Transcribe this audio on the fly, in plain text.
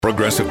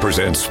Progressive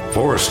presents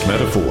Forced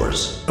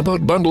Metaphors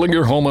about bundling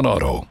your home and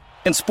auto.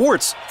 In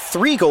sports,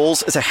 3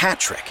 goals is a hat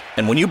trick.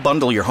 And when you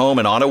bundle your home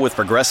and auto with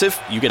Progressive,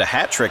 you get a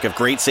hat trick of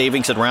great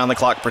savings and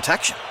round-the-clock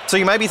protection. So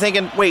you might be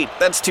thinking, wait,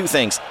 that's 2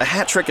 things. A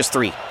hat trick is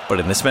 3.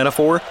 But in this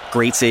metaphor,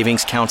 great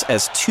savings counts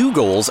as 2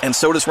 goals, and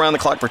so does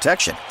round-the-clock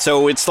protection.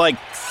 So it's like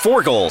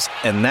 4 goals,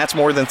 and that's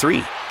more than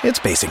 3. It's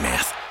basic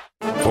math.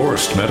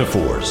 Forced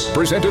Metaphors.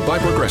 Presented by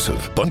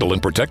Progressive. Bundle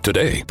and protect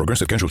today.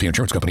 Progressive Casualty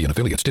Insurance Company and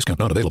affiliates. Discount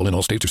not available in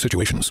all states or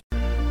situations.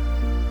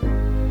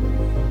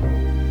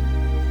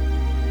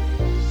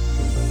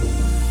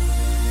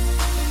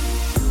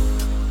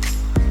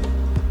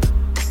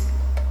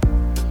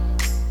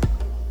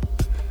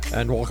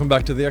 And welcome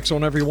back to the X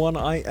Zone, everyone.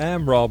 I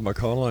am Rob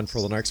McConnell, and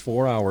for the next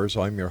 4 hours,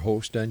 I'm your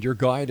host and your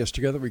guide as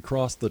together we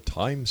cross the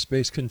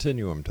time-space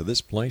continuum to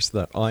this place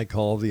that I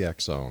call the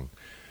X Zone.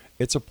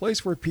 It's a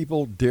place where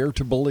people dare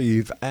to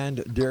believe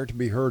and dare to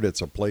be heard.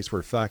 It's a place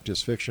where fact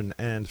is fiction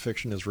and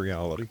fiction is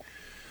reality.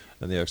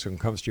 And the X Zone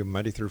comes to you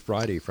Monday through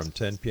Friday from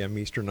 10 p.m.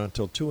 Eastern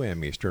until 2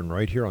 a.m. Eastern,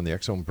 right here on the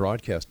X Zone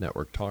Broadcast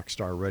Network,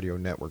 Talkstar Radio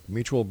Network,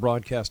 Mutual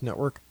Broadcast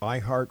Network,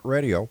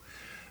 iHeartRadio,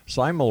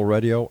 Simul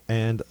Radio,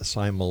 and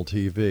Simul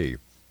TV.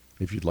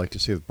 If you'd like to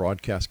see the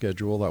broadcast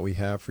schedule that we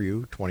have for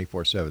you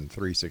 24/7,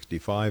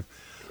 365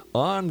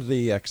 on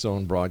the X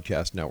Zone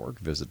Broadcast Network,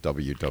 visit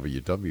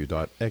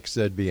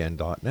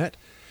www.xzbn.net.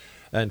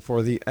 And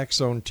for the X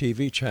Zone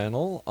TV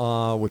channel,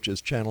 which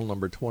is channel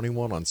number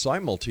 21 on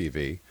Simul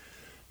TV,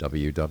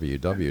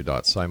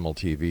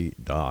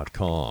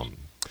 www.simultv.com.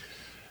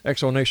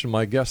 Exonation,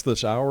 my guest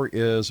this hour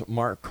is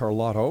Mark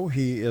Carlotto.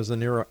 He is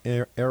an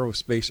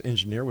aerospace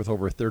engineer with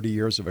over 30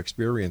 years of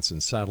experience in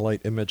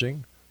satellite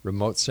imaging,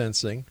 remote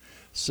sensing,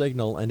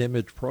 signal and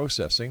image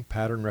processing,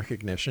 pattern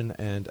recognition,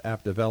 and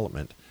app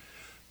development.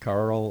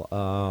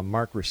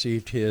 Mark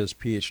received his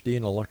PhD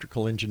in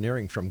electrical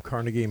engineering from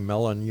Carnegie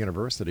Mellon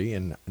University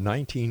in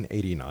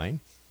 1989.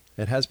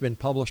 It has been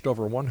published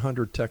over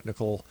 100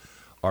 technical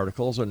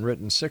articles and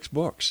written 6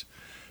 books.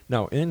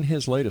 Now, in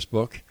his latest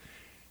book,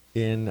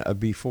 in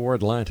Before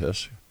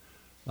Atlantis,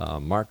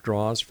 Mark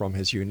draws from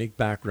his unique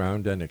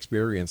background and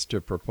experience to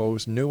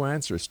propose new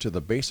answers to the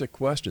basic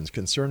questions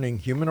concerning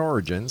human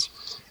origins,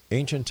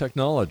 ancient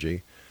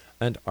technology,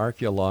 and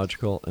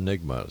archaeological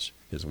enigmas.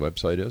 His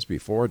website is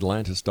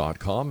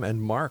beforeatlantis.com.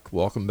 And Mark,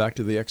 welcome back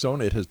to the X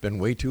Zone. It has been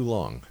way too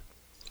long.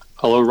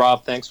 Hello,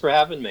 Rob. Thanks for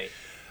having me.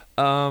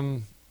 A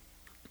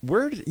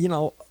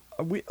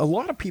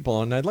lot of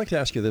people, and I'd like to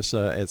ask you this,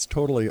 it's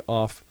totally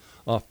off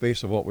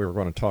base of what we were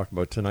going to talk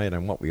about tonight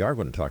and what we are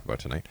going to talk about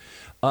tonight.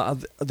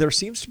 There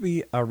seems to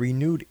be a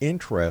renewed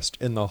interest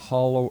in the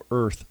hollow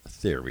earth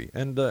theory.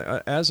 And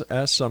as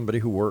somebody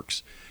who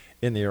works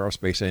in the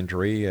aerospace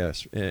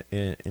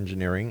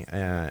engineering,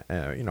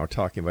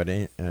 talking about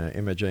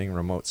imaging,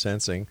 remote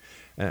sensing,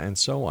 and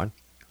so on,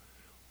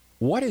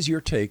 what is your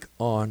take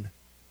on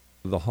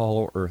the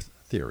hollow earth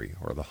theory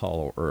or the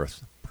hollow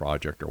earth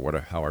project or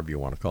whatever, however you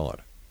want to call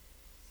it?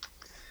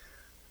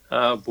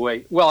 Oh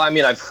boy. Well, I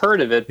mean, I've heard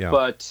of it, Yeah.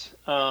 but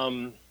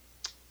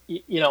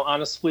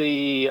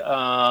honestly,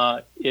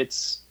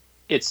 it's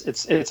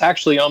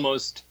actually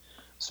almost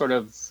sort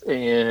of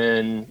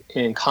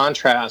in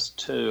contrast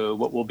to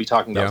what we'll be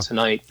talking about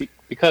tonight,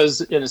 because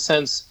in a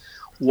sense,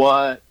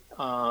 what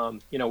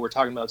we're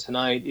talking about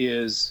tonight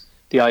is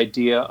the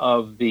idea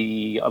of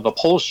a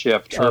pole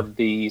shift of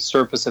the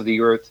surface of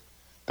the Earth,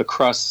 the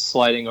crust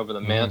sliding over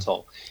the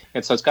mantle.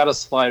 And so it's got to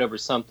slide over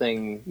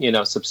something,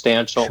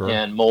 substantial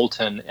and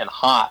molten and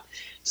hot.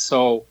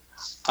 So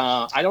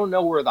I don't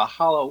know where the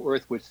hollow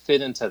earth would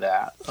fit into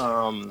that.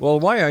 Well,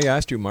 why I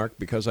asked you, Mark,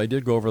 because I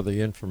did go over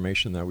the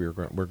information that we're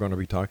going to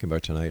be talking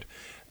about tonight.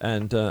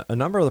 And a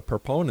number of the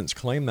proponents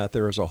claim that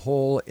there is a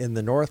hole in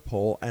the North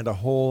Pole and a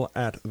hole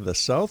at the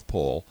South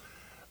Pole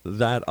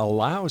that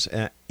allows,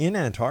 in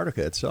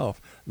Antarctica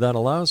itself, that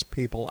allows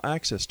people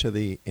access to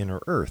the inner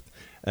Earth.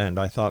 And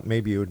I thought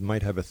maybe you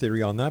might have a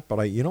theory on that, but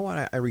I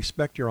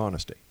respect your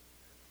honesty.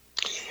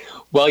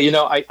 Well,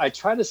 I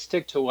try to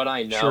stick to what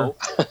I know.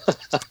 Sure.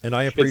 And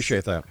I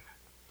appreciate that.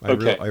 I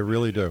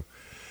really do.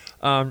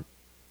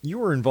 You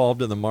were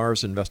involved in the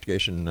Mars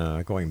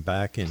investigation going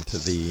back into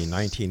the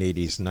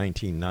 1980s,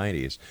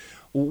 1990s.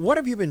 What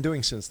have you been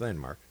doing since then,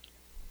 Mark?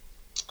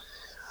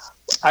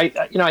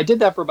 I did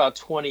that for about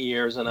 20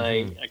 years, and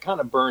I kind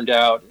of burned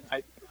out.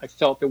 I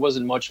felt there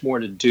wasn't much more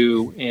to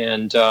do,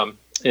 and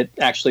it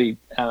actually,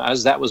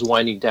 as that was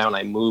winding down,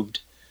 I moved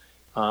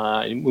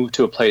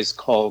to a place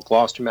called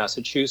Gloucester,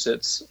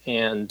 Massachusetts,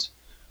 and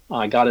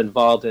I got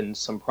involved in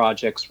some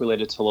projects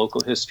related to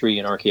local history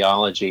and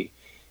archaeology.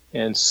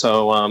 And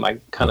so I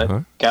kind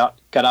of got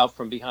out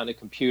from behind a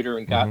computer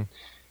and got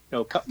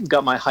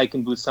my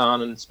hiking boots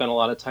on and spent a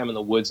lot of time in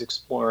the woods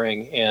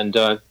exploring, and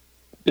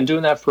been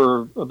doing that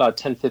for about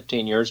 10,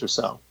 15 years or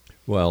so.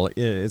 Well,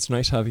 it's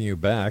nice having you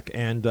back.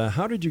 And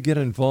how did you get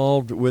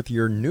involved with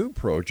your new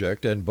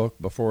project and book,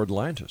 Before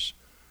Atlantis?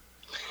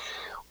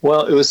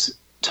 Well, it was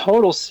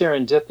total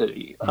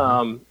serendipity.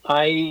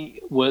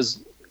 I was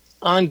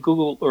on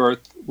Google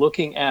Earth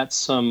looking at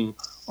some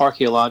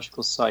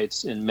archaeological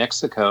sites in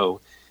Mexico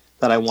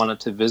that I wanted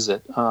to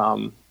visit.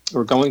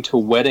 We're going to a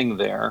wedding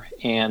there,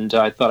 and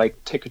I thought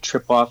I'd take a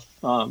trip off,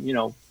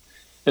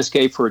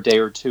 escape for a day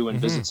or two and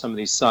visit some of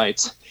these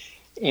sites.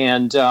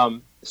 And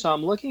so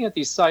I'm looking at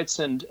these sites,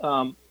 and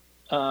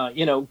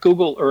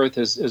Google Earth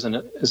is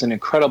an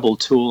incredible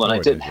tool, and I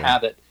didn't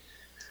have it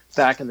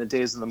back in the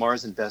days of the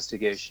Mars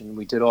investigation.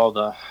 We did all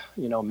the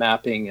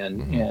mapping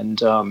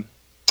and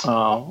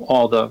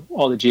all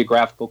the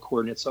geographical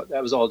coordinates. So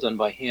that was all done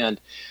by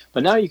hand.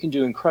 But now you can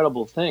do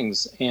incredible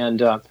things.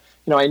 And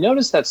I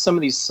noticed that some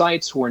of these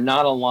sites were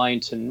not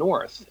aligned to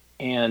north.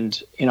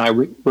 And I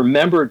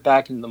remembered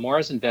back in the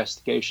Mars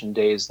investigation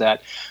days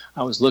that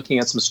I was looking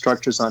at some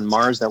structures on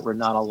Mars that were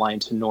not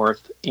aligned to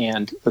north.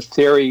 And the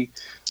theory,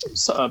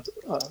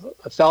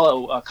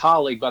 a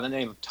colleague by the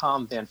name of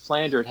Tom Van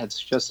Flandert had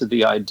suggested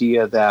the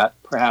idea that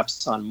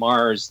perhaps on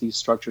Mars these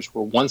structures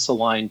were once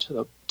aligned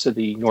to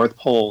the North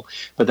Pole,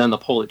 but then the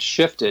pole had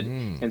shifted,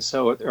 and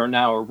so are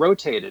now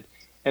rotated.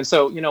 And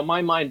so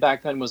my mind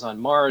back then was on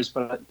Mars,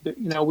 but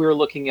we were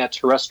looking at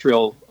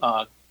terrestrial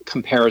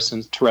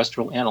comparisons,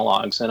 terrestrial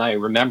analogs, and I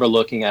remember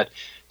looking at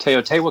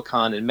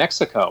Teotihuacan in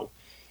Mexico,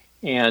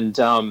 and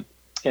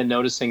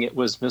noticing it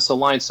was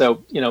misaligned.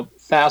 So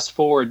fast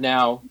forward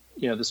now,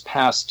 this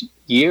past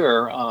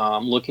year,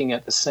 I'm looking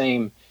at the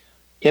same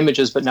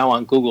images, but now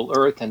on Google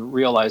Earth, and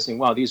realizing,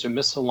 wow, these are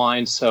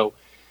misaligned. So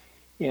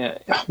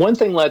one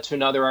thing led to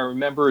another. I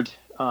remembered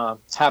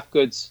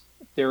Hapgood's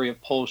theory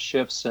of pole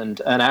shifts, and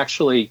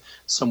actually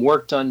some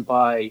work done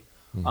by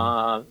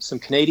some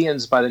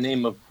Canadians by the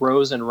name of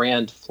Rose and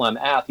Rand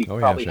Flem-Ath. You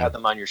probably had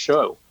them on your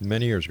show.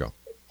 Many years ago.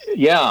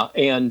 Yeah,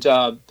 and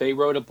they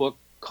wrote a book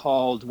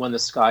called When the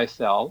Sky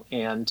Fell,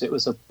 and it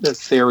was the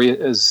theory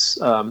is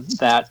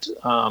that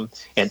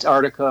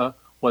Antarctica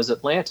was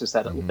Atlantis,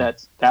 that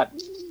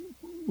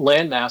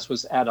landmass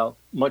was at a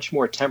much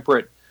more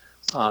temperate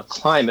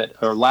climate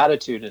or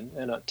latitude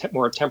and a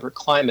more temperate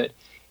climate.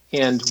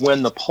 And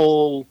when the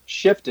pole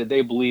shifted,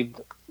 they believed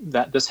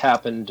that this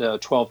happened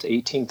 12 to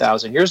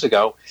 18,000 years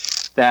ago,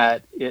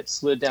 that it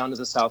slid down to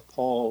the South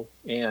Pole,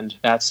 and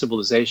that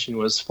civilization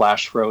was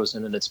flash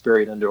frozen, and it's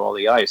buried under all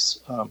the ice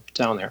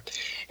down there.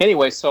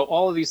 Anyway, so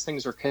all of these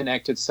things are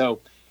connected. So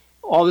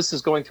all this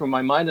is going through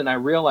my mind, and I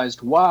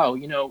realized, wow,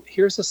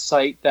 here's a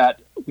site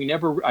that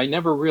I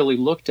never really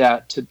looked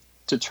at to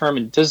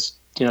determine, did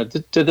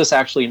this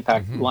actually, in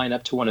fact, line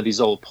up to one of these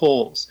old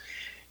poles?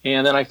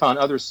 And then I found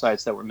other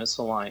sites that were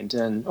misaligned.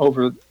 And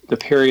over the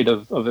period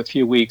of a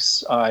few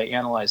weeks, I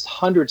analyzed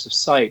hundreds of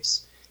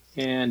sites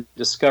and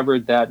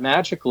discovered that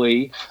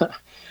magically,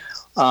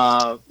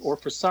 or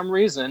for some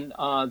reason,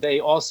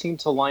 they all seem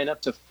to line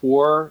up to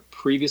 4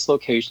 previous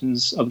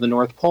locations of the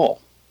North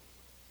Pole.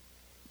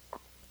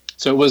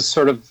 So it was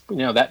sort of,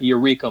 that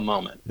eureka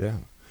moment. Yeah.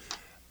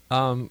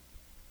 One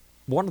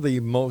of the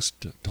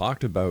most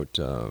talked about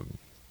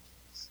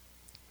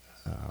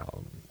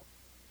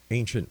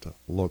ancient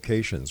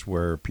locations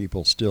where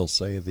people still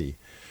say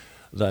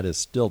that is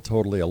still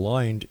totally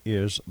aligned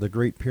is the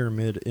Great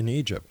Pyramid in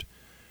Egypt.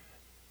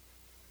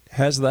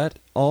 Has that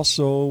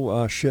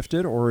also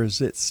shifted, or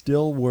is it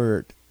still where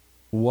it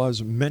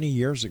was many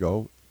years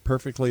ago,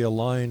 perfectly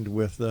aligned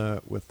with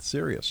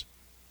Sirius?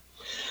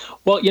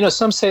 Well,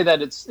 some say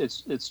that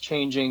it's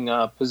changing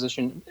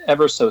position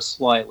ever so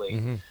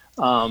slightly.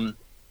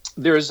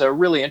 There's a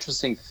really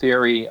interesting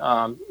theory.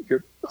 I'm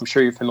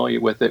sure you're familiar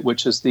with it,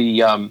 which is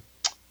the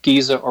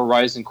Giza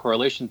horizon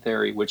correlation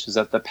theory, which is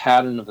that the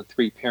pattern of the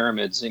 3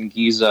 pyramids in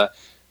Giza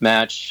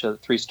match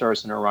 3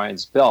 stars in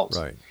Orion's belt.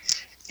 Right.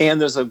 And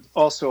there's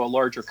also a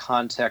larger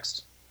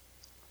context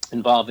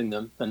involving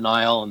the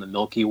Nile and the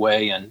Milky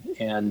Way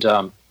and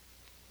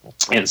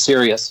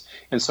Sirius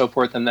and so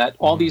forth, and that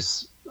all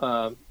these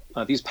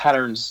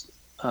patterns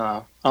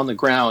on the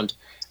ground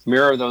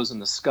mirror those in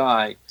the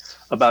sky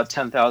about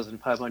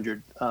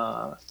 10,500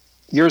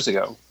 years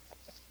ago.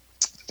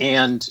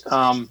 And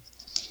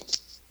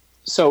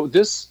so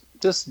this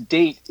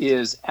date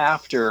is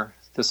after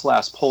this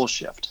last pole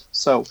shift.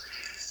 So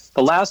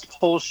the last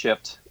pole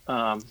shift,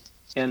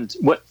 and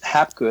what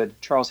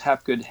Charles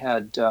Hapgood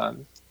had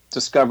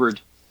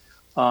discovered,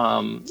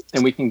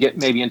 and we can get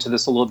maybe into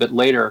this a little bit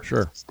later,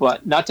 sure,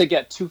 but not to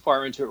get too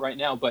far into it right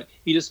now, but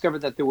he discovered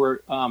that there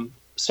were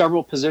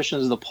several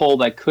positions of the pole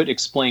that could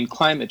explain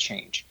climate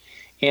change,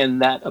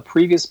 and that a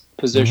previous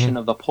position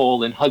of the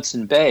pole in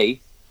Hudson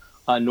Bay,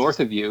 north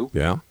of you,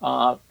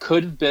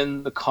 could have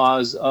been the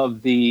cause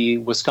of the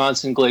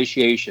Wisconsin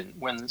glaciation,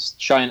 when this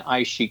giant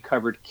ice sheet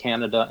covered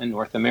Canada and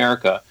North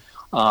America,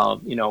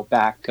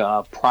 back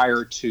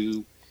prior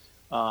to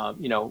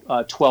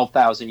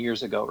 12,000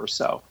 years ago or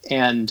so.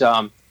 And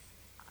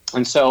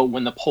so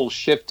when the pole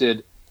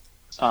shifted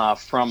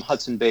from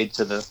Hudson Bay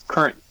to the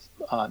current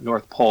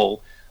North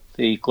Pole,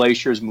 the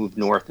glaciers moved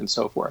north and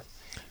so forth.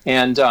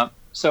 And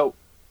so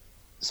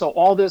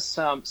all this,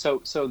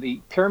 so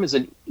the pyramids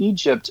in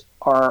Egypt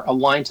are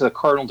aligned to the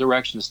cardinal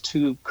directions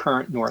to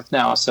current north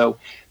now. So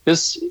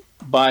this,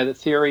 by the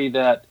theory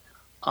that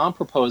I'm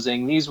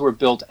proposing, these were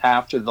built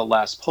after the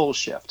last pole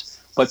shift,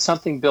 but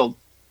something built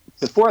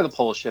before the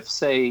pole shift,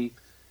 say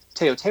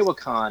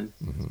Teotihuacan,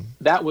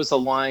 that was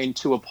aligned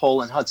to a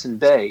pole in Hudson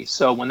Bay.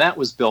 So when that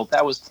was built,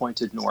 that was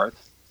pointed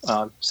north,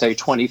 say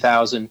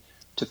 20,000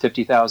 to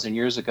 50,000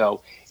 years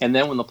ago. And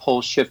then when the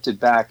pole shifted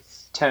back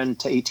 10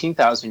 to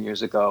 18,000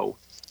 years ago,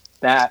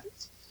 that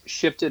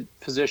shifted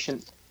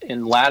position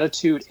in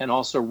latitude and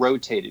also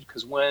rotated.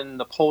 Because when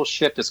the poles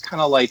shift, it's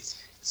kind of like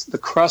the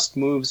crust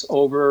moves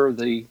over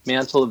the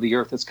mantle of the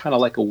Earth. It's kind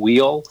of like a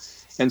wheel.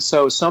 And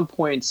so some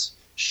points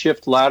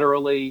shift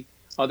laterally.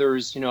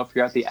 Others, if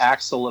you're at the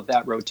axle of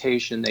that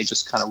rotation, they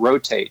just kind of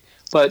rotate.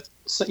 But,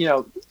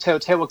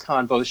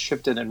 Teotihuacan both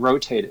shifted and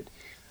rotated.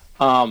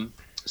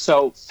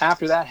 So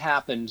after that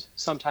happened,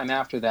 sometime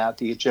after that,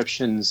 the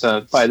Egyptians,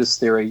 by this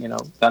theory,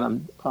 that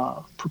I'm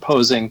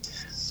proposing,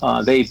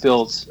 they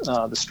built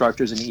the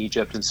structures in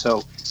Egypt, and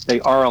so they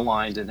are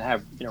aligned and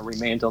have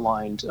remained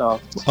aligned.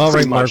 All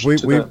right, Mark,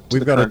 we've got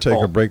to take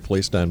pole. a break.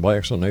 Please stand by.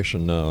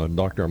 Explanation.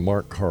 Dr.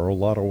 Mark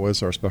Carlotto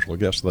is our special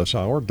guest this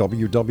hour.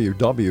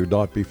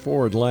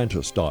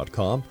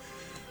 www.beforeatlantis.com.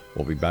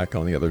 We'll be back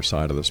on the other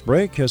side of this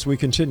break as we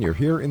continue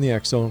here in the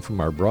X Zone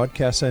from our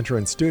broadcast center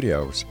and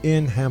studios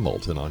in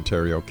Hamilton,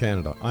 Ontario,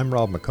 Canada. I'm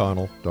Rob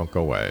McConnell. Don't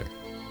go away.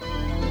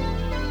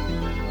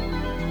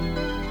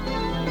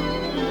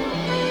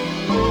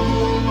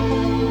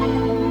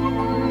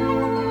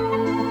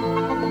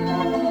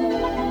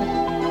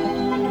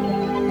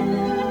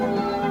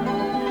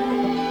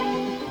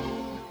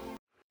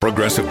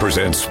 Progressive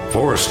presents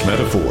Forced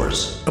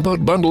Metaphors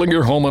about bundling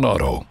your home and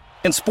auto.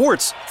 In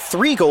sports,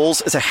 3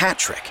 goals is a hat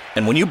trick.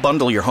 And when you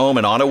bundle your home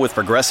and auto with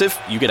Progressive,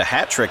 you get a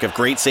hat trick of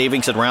great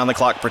savings and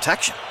round-the-clock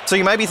protection. So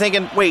you might be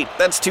thinking, wait,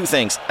 that's 2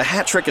 things. A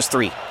hat trick is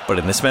 3. But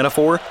in this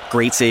metaphor,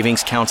 great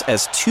savings counts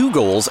as 2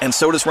 goals, and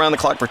so does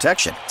round-the-clock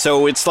protection.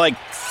 So it's like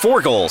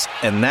 4 goals,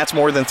 and that's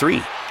more than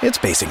 3. It's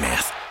basic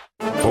math.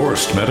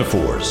 Forced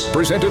Metaphors,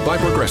 presented by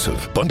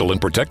Progressive. Bundle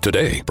and protect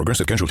today.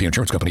 Progressive Casualty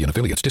Insurance Company and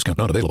affiliates. Discount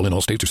not available in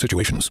all states or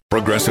situations.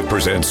 Progressive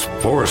presents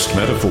Forced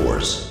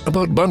Metaphors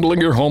about bundling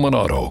your home and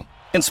auto.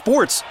 In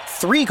sports,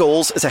 3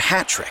 goals is a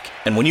hat trick.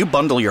 And when you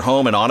bundle your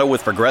home and auto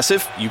with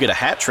Progressive, you get a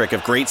hat trick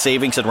of great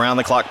savings and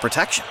round-the-clock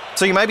protection.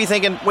 So you might be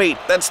thinking, wait,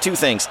 that's 2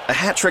 things. A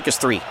hat trick is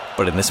 3.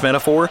 But in this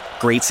metaphor,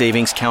 great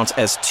savings counts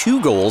as 2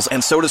 goals,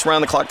 and so does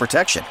round-the-clock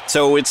protection.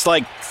 So it's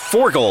like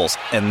 4 goals,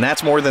 and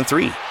that's more than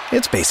 3.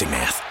 It's basic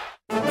math.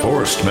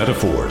 Forced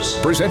Metaphors,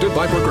 presented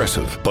by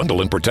Progressive.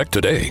 Bundle and protect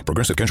today.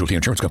 Progressive Casualty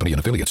Insurance Company and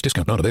affiliates.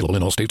 Discount not available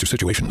in all states or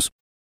situations.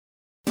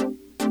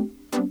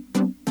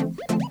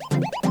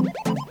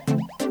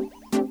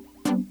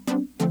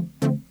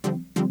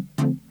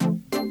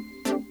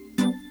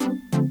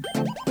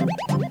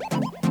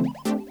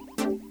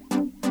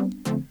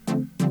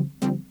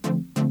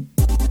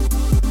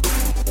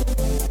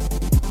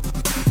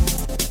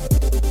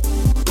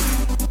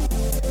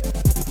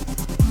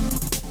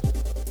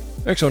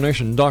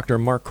 Exonation, Dr.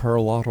 Mark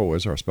Carlotto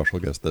is our special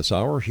guest this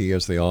hour. He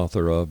is the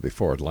author of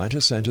Before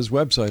Atlantis, and his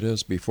website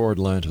is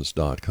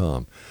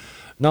beforeatlantis.com.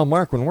 Now,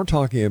 Mark, when we're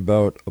talking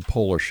about a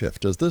polar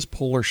shift, does this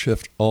polar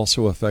shift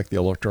also affect the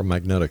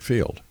electromagnetic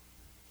field?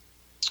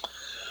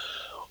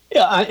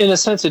 Yeah, in a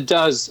sense, it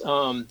does.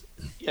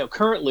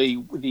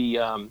 Currently, the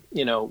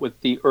with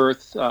the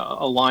Earth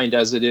aligned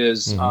as it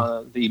is,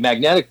 the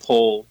magnetic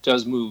pole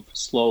does move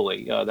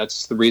slowly.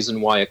 That's the reason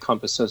why a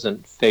compass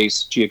doesn't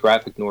face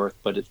geographic north,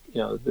 but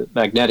the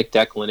magnetic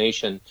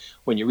declination,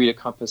 when you read a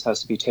compass,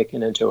 has to be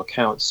taken into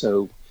account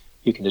so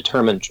you can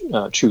determine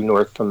true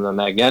north from the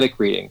magnetic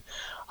reading.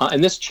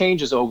 And this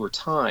changes over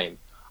time.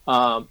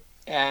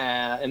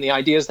 And the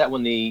idea is that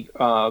when the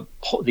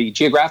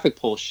geographic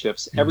pole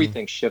shifts,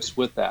 everything shifts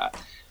with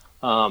that.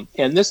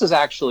 And this is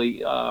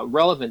actually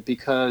relevant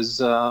because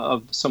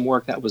of some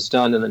work that was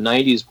done in the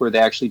 90s where they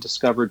actually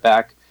discovered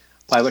back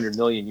 500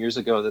 million years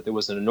ago that there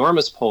was an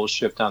enormous pole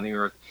shift on the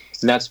Earth.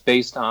 And that's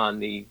based on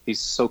these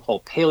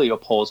so-called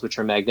paleopoles, which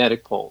are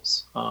magnetic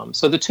poles.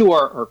 So the two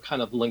are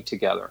kind of linked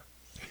together.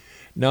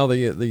 Now,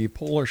 the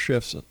polar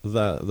shifts,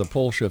 the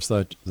pole shifts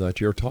that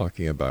you're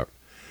talking about,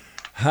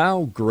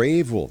 how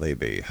grave will they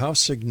be? How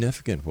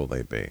significant will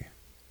they be?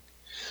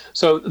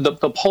 So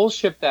the pole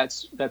shift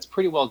that's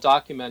pretty well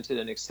documented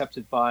and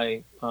accepted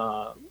by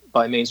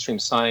mainstream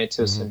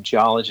scientists and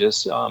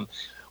geologists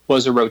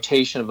was a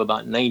rotation of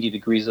about 90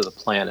 degrees of the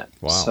planet.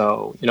 Wow.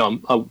 So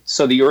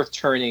so the Earth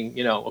turning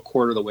a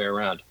quarter of the way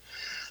around.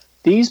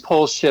 These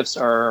pole shifts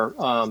are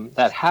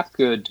that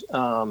Hapgood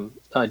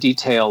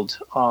detailed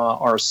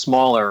are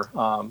smaller,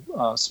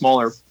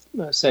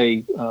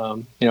 say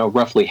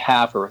roughly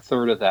half or a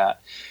third of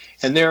that.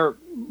 And they're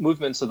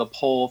movements of the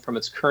pole from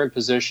its current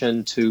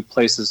position to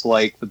places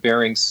like the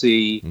Bering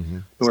Sea,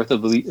 north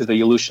of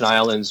the Aleutian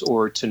Islands,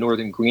 or to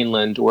northern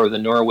Greenland, or the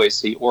Norway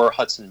Sea, or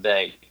Hudson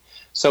Bay.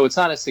 So it's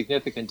not a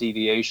significant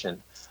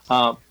deviation.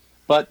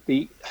 But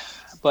the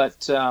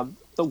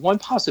one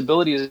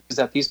possibility is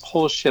that these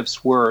pole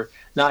shifts were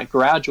not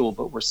gradual,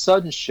 but were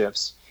sudden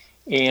shifts,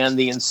 and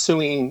the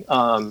ensuing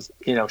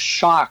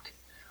shock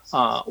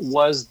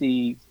was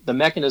the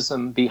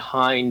mechanism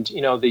behind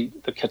the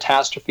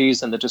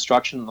catastrophes and the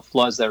destruction and the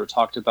floods that were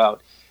talked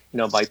about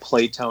by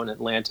Plato and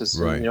Atlantis,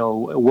 Right.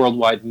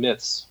 worldwide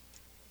myths.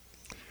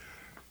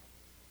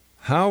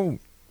 How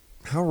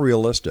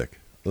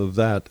realistic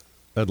that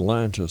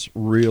Atlantis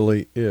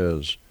really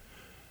is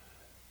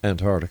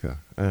Antarctica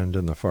and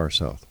in the far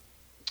south?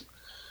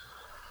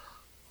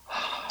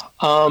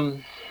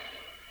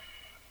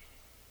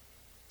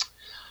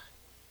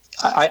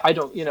 I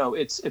don't,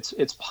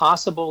 it's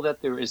possible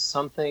that there is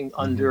something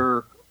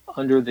under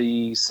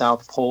the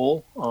South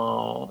Pole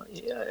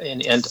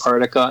in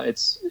Antarctica.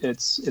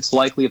 It's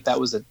likely, if that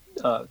was a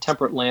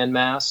temperate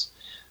landmass,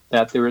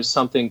 that there is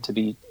something to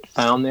be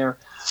found there.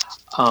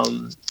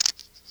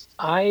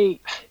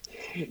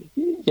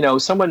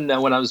 Someone,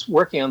 when I was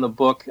working on the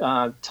book,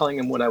 telling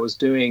him what I was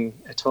doing,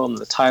 I told him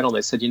the title, and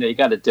they said, you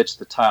got to ditch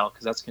the title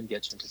because that's going to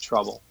get you into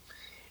trouble.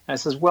 And I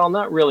says, well,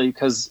 not really,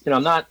 because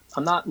I'm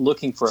not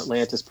looking for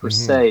Atlantis per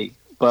se,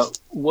 but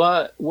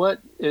what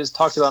is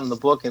talked about in the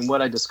book and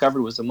what I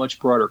discovered was a much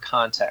broader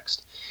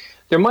context.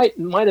 There might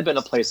have been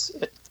a place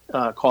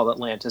called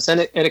Atlantis,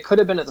 and it could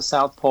have been at the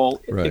South Pole.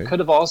 Right. It could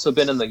have also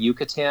been in the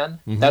Yucatan.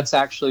 That's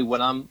actually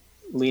what I'm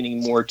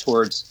leaning more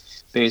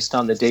towards based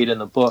on the data in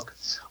the book.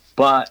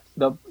 But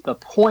the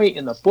point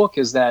in the book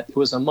is that it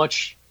was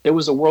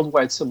a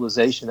worldwide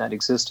civilization that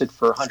existed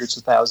for hundreds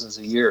of thousands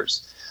of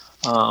years.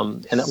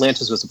 And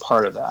Atlantis was a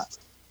part of that.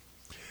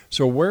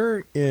 So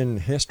where in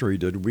history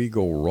did we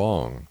go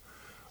wrong,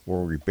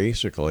 where we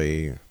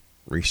basically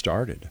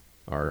restarted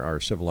our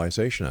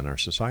civilization and our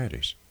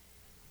societies?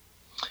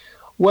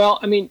 Well,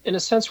 in a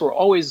sense, we're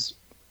always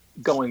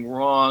going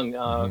wrong.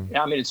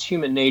 It's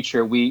human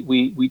nature.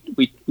 We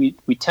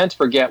tend to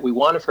forget. We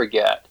want to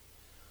forget.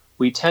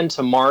 We tend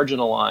to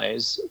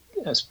marginalize,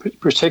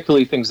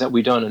 particularly things that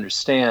we don't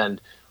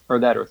understand or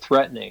that are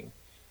threatening.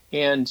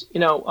 And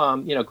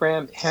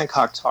Graham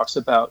Hancock talks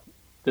about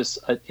this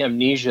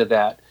amnesia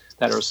that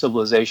our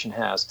civilization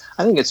has.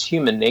 I think it's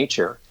human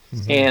nature,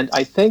 and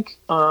I think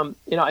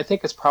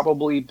it's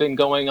probably been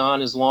going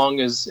on as long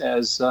as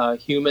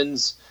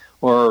humans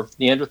or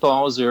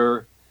Neanderthals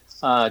or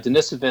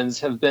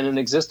Denisovans have been in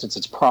existence.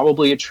 It's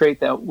probably a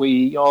trait that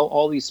we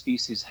all these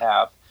species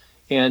have,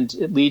 and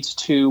it leads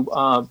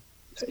to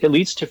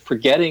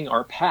forgetting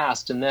our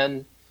past and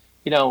then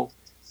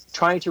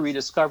trying to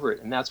rediscover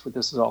it, and that's what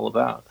this is all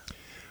about.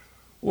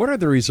 What are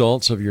the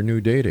results of your new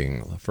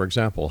dating? For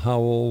example, how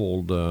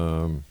old,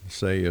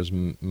 say, is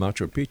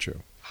Machu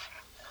Picchu?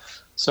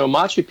 So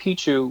Machu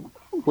Picchu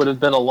would have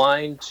been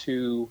aligned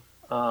to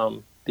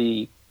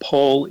the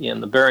pole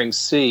in the Bering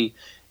Sea,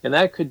 and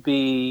that could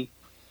be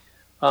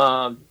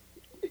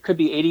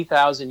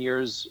 80,000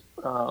 years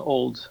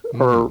old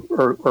or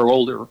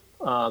older.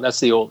 That's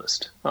the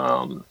oldest.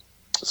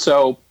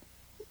 So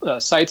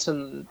sites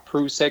in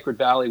Peru's Sacred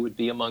Valley would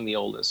be among the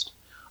oldest.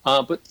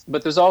 But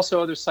there's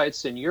also other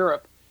sites in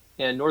Europe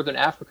and Northern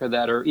Africa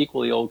that are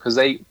equally old because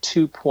they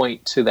too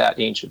point to that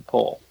ancient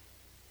pole.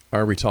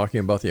 Are we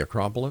talking about the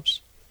Acropolis?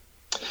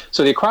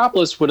 So the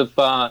Acropolis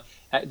the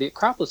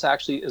Acropolis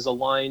actually is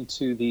aligned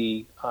to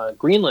the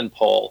Greenland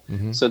pole.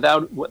 So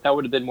that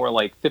would have been more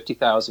like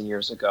 50,000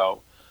 years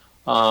ago.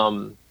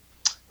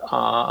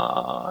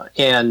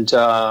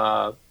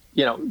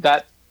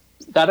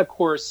 That of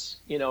course,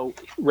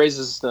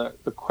 raises the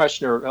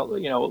question,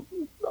 or,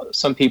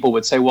 some people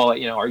would say, well,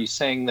 are you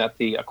saying that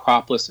the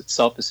Acropolis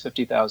itself is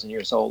 50,000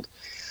 years old?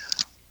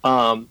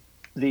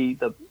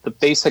 The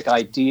basic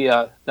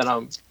idea that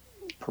I'm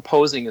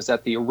proposing is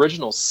that the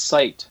original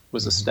site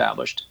was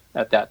established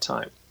at that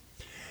time,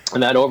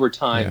 and that over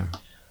time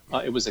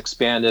it was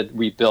expanded,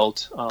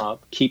 rebuilt,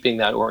 keeping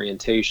that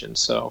orientation.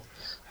 So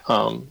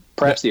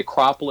perhaps the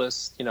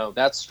Acropolis,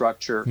 that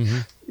structure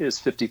is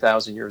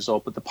 50,000 years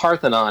old, but the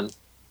Parthenon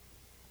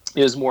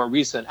is more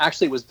recent.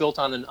 Actually, it was built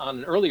on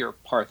an earlier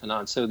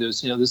Parthenon. So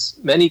there's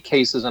many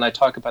cases, and I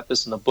talk about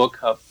this in the book,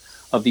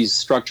 of these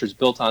structures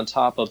built on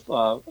top of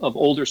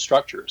older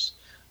structures.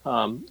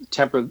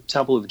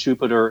 Temple of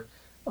Jupiter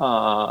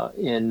at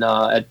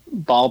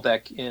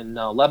Baalbek in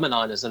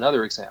Lebanon is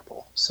another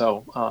example.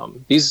 So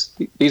these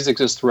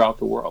exist throughout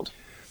the world.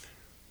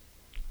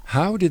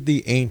 How did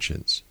the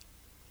ancients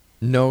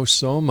know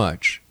so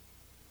much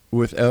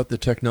without the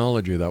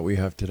technology that we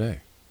have today?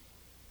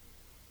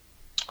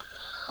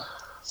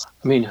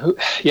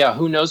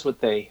 Who knows what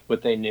they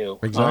knew?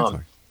 Exactly.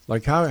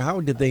 Like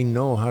how did they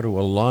know how to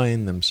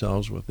align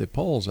themselves with the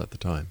poles at the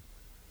time?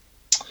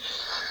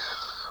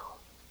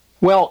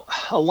 Well,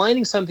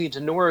 aligning something to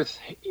north,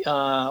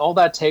 all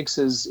that takes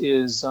is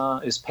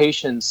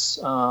patience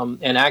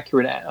and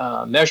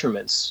accurate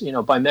measurements.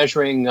 By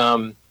measuring,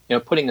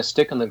 putting a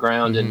stick on the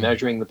ground and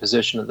measuring the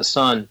position of the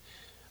sun.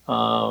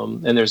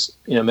 And there's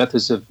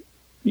methods of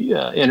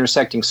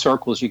intersecting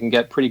circles. You can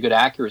get pretty good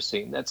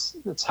accuracy.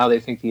 That's how they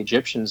think the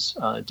Egyptians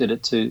did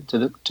it to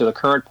the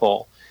current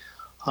pole.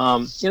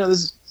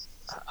 There's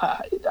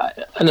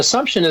an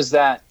assumption is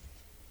that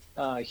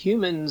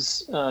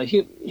humans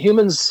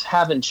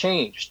haven't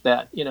changed.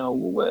 That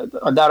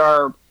that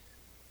our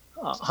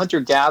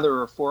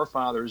hunter-gatherer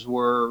forefathers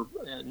were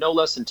no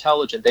less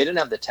intelligent. They didn't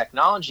have the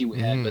technology we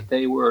had, but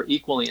they were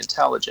equally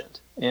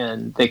intelligent,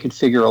 and they could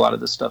figure a lot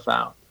of this stuff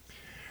out.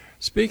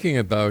 Speaking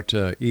about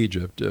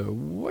Egypt,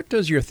 what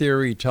does your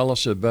theory tell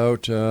us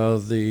about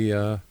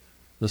the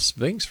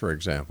Sphinx, for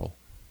example?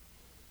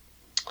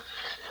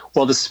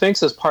 Well, the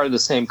Sphinx is part of the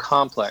same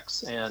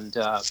complex, and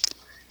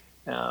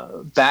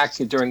back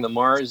during the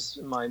Mars,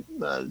 my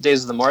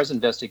days of the Mars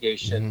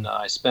investigation,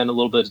 I spent a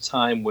little bit of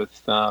time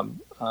with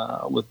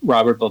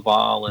Robert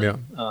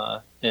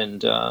Bauval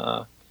and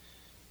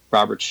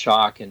Robert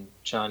Schoch and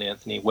John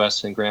Anthony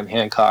West and Graham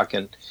Hancock,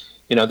 and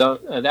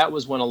that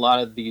was when a lot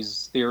of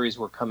these theories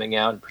were coming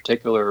out. In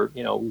particular,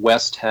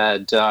 West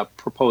had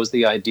proposed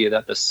the idea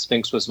that the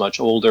Sphinx was much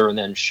older, and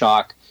then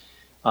Schoch,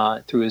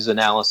 through his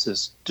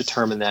analysis,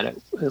 determined that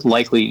it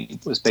likely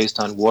was based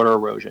on water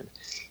erosion.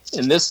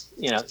 And this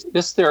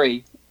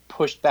theory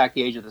pushed back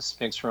the age of the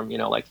Sphinx from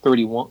like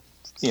 31,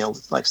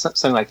 like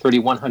something like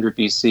 3100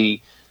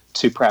 BC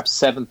to perhaps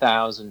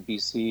 7000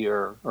 BC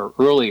or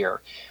earlier,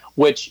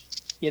 which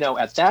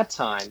at that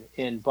time,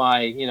 and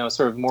by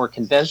sort of more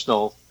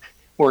conventional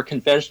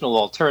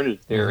alternative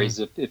theories,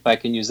 if I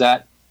can use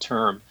that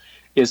term,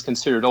 is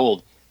considered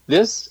old.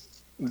 This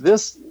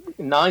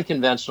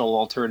non-conventional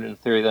alternative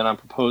theory that I'm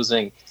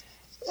proposing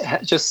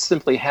just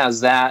simply has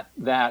that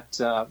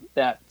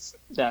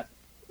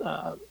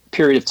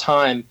period of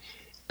time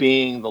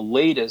being the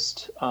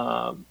latest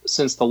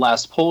since the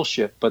last pole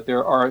shift, but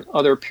there are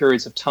other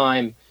periods of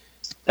time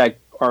that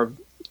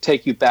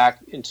take you back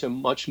into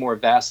much more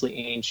vastly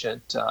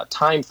ancient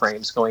time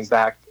frames, going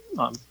back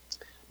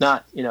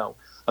not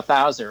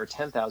 1,000 or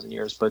 10,000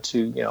 years, but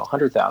to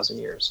 100,000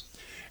 years.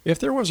 If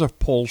there was a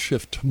pole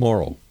shift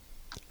tomorrow,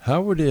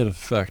 how would it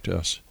affect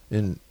us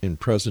in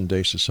present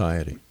day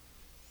society?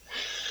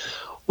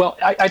 Well,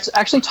 I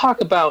actually talk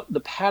about the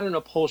pattern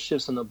of pole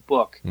shifts in the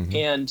book,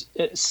 and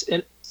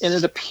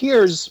it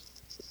appears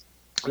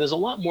there's a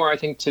lot more, I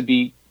think, to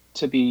be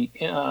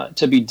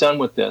done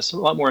with this, a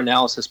lot more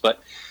analysis. But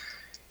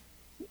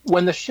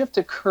when the shift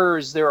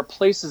occurs, there are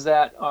places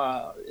that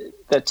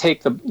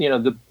take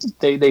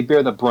they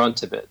bear the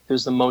brunt of it.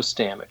 There's the most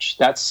damage.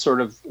 That's sort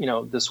of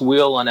this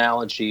wheel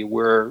analogy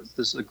where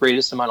there's the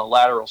greatest amount of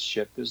lateral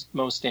shift. There's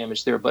most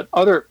damage there, but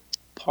other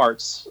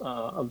parts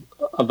of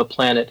the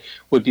planet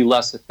would be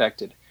less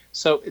affected.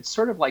 So it's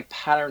sort of like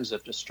patterns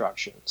of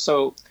destruction.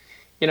 So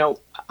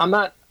I'm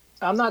not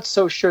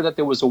so sure that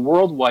there was a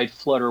worldwide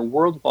flood or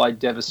worldwide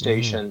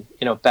devastation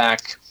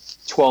back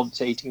 12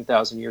 to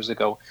 18,000 years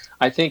ago.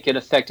 I think it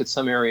affected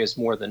some areas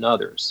more than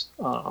others.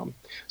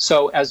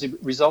 So as a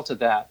result of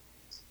that,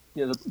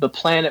 the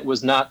planet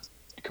was not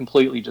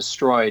completely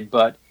destroyed,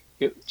 but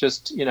it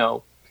just,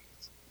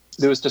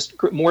 there was just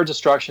more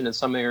destruction in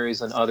some areas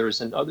than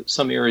others, and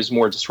some areas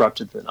more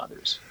disrupted than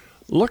others.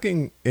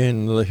 Looking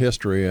in the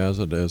history as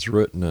it is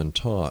written and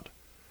taught,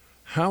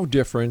 how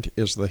different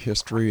is the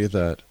history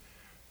that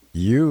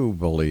you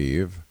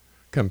believe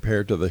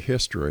compared to the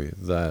history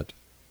that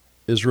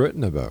is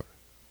written about?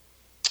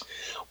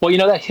 Well,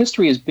 that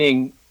history is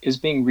being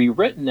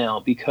rewritten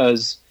now,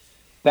 because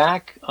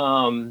back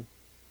about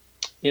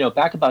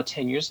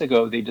 10 years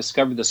ago, they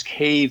discovered this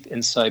cave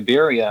in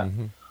Siberia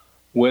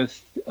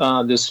with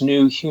this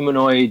new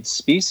humanoid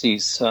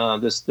species, the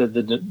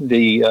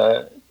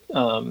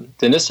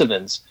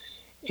Denisovans,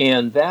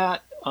 and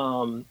that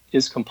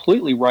is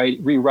completely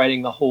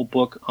rewriting the whole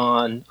book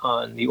on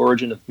the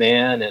origin of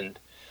man. And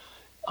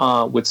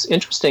what's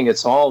interesting,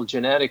 it's all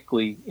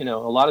genetically, a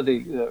lot of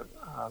the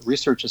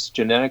research is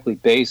genetically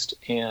based,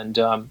 and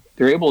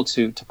they're able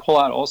to pull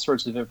out all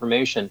sorts of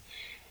information.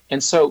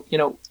 And so,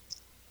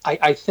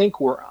 I think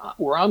where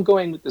I'm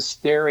going with this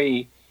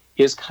theory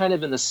is kind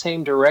of in the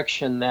same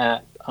direction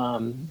that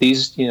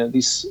these new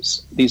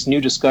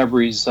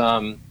discoveries,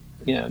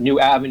 new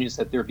avenues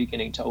that they're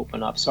beginning to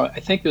open up. So I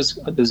think there's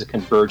a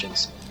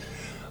convergence.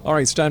 All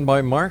right, stand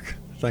by, Mark.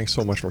 Thanks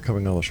so much for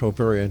coming on the show.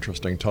 Very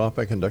interesting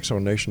topic. And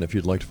Exonation, if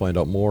you'd like to find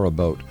out more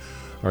about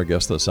our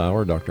guest this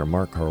hour, Dr.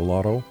 Mark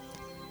Carlotto,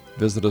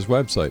 visit his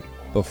website,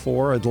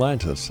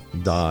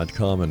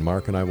 beforeatlantis.com. And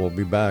Mark and I will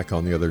be back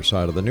on the other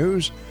side of the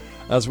news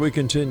as we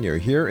continue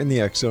here in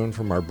the X Zone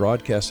from our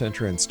broadcast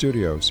center and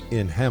studios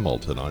in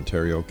Hamilton,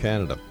 Ontario,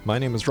 Canada. My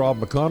name is Rob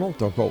McConnell.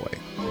 Don't go away.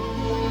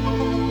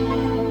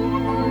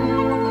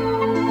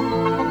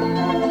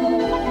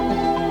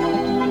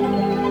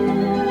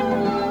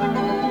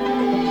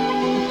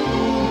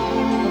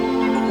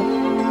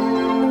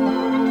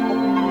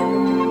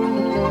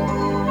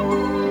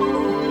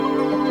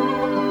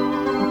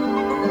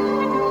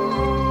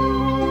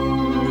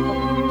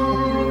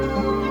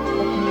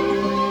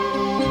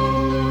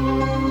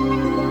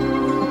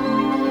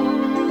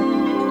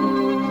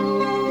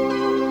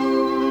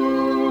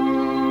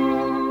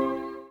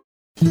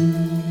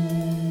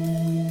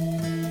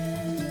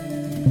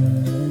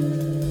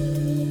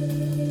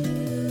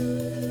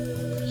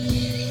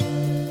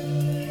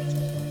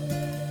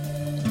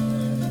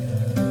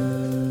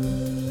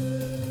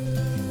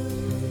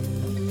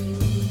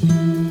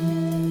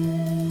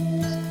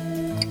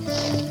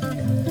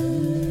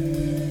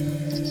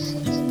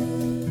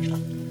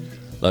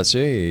 Let's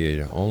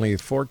see, only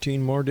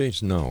 14 more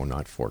days. No,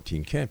 not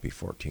 14. Can't be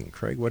 14,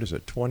 Craig. What is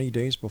it, 20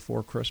 days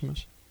before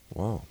Christmas?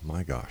 Wow,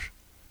 my gosh.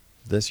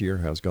 This year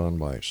has gone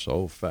by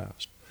so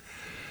fast.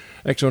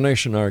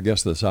 Exonation, our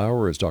guest this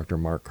hour is Dr.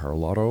 Mark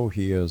CARLOTTO.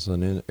 He is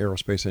an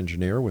aerospace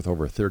engineer with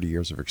over 30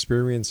 years of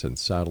experience in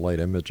satellite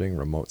imaging,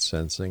 remote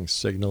sensing,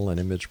 signal and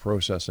image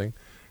processing,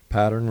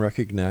 pattern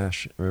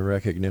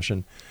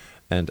recognition,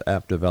 and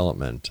app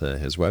development.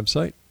 His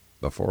website,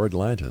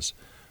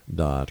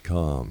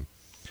 beforeatlantis.com.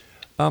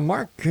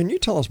 Mark, can you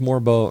tell us more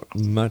about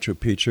Machu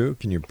Picchu?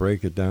 Can you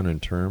break it down in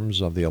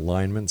terms of the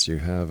alignments you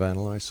have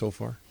analyzed so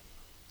far?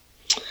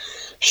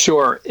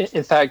 Sure.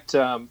 In fact,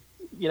 there's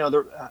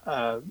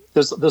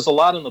a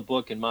lot in the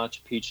book, and Machu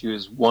Picchu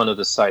is one of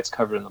the sites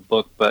covered in the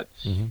book. But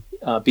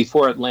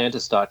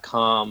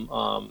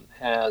beforeatlantis.com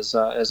has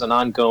an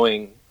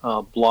ongoing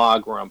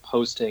blog where I'm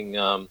posting,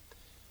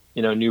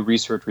 new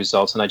research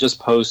results, and I just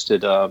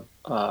posted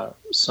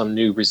some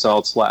new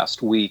results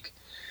last week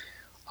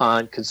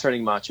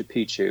concerning Machu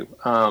Picchu.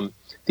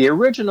 The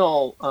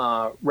original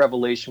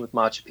revelation with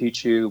Machu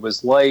Picchu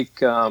was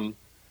like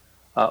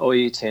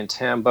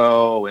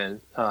Ollantaytambo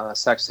and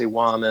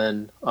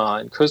Sacsayhuaman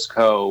and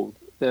Cusco.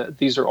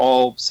 These are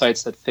all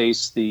sites that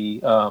face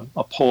a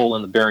pole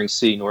in the Bering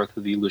Sea north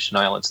of the Aleutian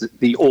Islands,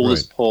 the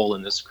oldest pole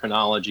in this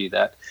chronology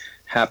that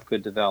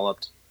Hapgood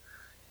developed.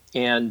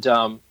 And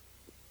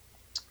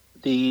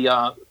the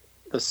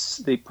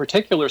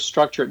particular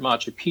structure at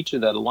Machu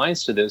Picchu that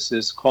aligns to this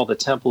is called the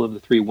Temple of the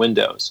Three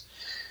Windows.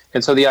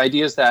 And so the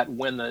idea is that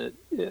when the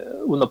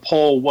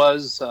pole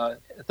was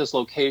at this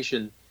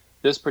location,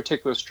 this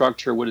particular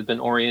structure would have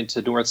been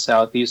oriented north,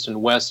 south, east,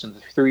 and west, and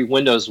the three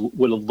windows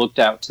would have looked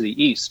out to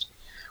the east.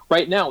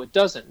 Right now, it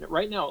doesn't.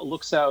 Right now, it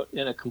looks out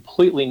in a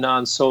completely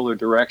non-solar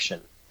direction.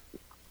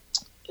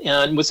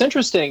 And what's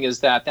interesting is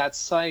that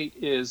site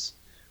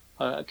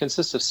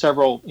consists of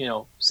several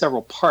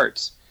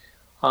parts.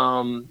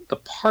 The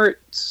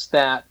parts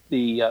that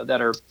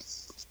are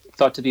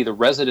thought to be the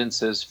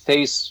residences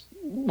face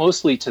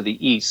mostly to the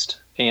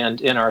east,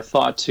 and are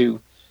thought to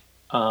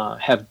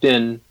have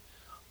been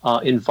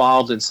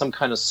involved in some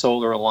kind of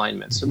solar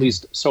alignments, at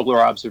least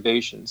solar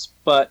observations.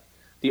 But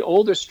the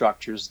older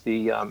structures,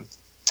 the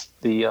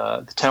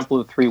Temple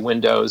of the Three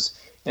Windows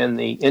and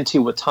the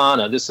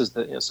Intihuatana, this is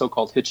the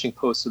so-called hitching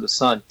post of the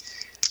sun,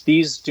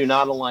 these do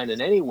not align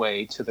in any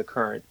way to the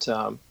current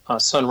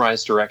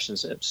sunrise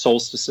directions,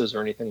 solstices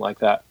or anything like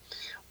that.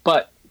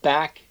 But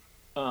back,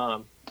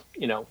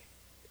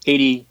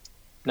 80,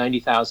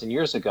 90,000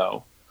 years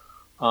ago,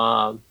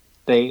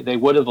 they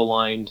would have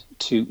aligned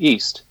to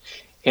east.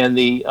 And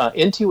the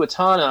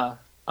Intihuatana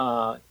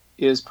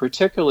is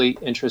particularly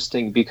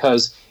interesting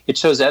because it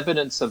shows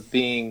evidence of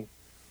being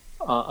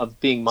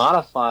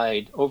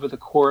modified over the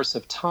course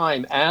of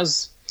time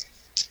as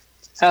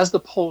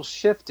the pole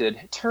shifted.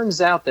 It turns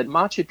out that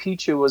Machu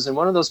Picchu was in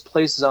one of those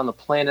places on the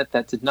planet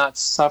that did not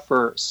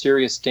suffer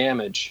serious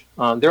damage.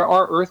 There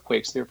are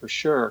earthquakes there for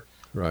sure,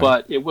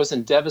 but it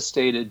wasn't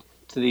devastated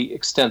to the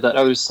extent that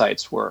other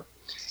sites were.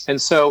 And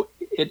so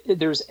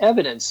there's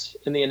evidence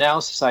in the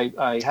analysis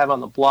I have on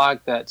the blog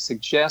that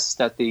suggests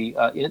that the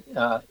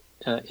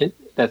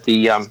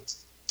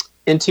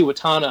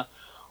Intihuatana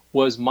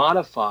was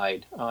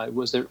modified. It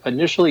was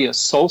initially a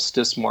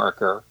solstice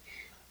marker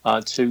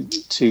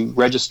to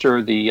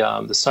register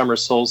the summer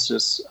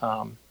solstice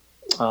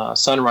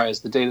sunrise,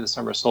 the date of the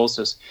summer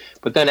solstice.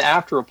 But then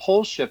after a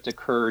pole shift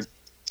occurred,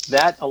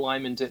 that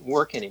alignment didn't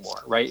work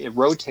anymore, right? It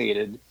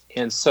rotated,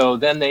 and so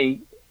then they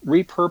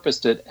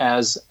repurposed it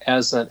as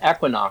an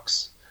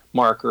equinox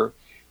marker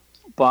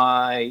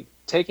by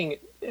taking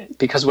it,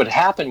 because what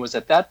happened was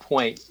at that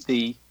point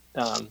the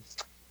Machu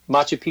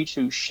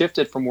Picchu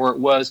shifted from where it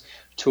was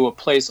to a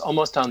place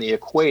almost on the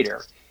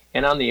equator.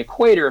 And on the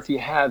equator, if you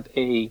have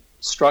a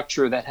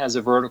structure that has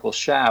a vertical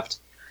shaft,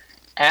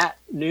 at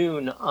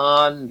noon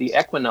on the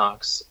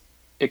equinox,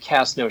 it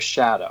casts no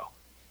shadow.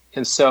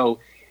 And so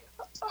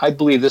I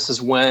believe this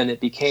is when it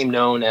became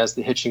known as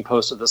the hitching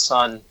post of the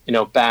sun,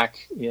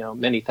 back,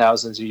 many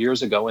thousands of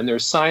years ago. And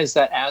there's signs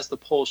that as the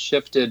pole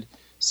shifted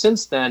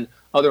since then,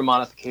 other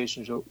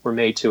modifications were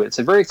made to it. It's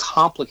a very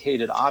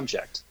complicated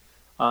object.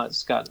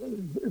 It's got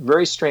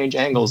very strange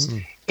angles.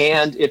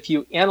 And if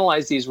you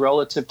analyze these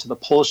relative to the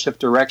pole shift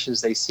directions,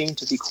 they seem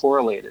to be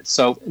correlated.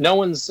 So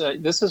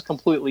this is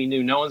completely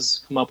new. No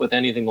one's come up with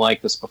anything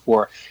like this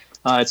before.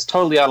 It's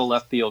totally out of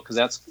left field because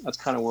that's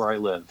kind of where I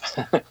live.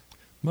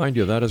 Mind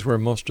you, that is where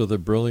most of the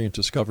brilliant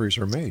discoveries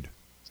are made.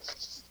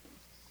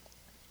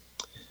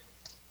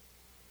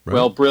 Right?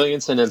 Well,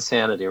 brilliance and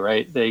insanity,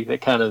 right? They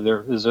kind of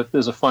there's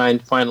a fine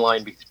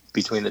line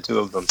between the two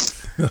of them.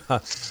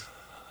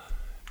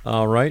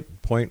 All right,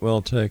 point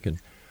well taken.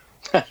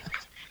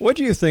 What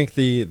do you think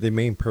the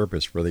main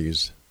purpose for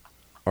these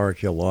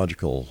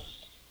archaeological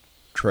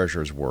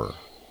treasures were?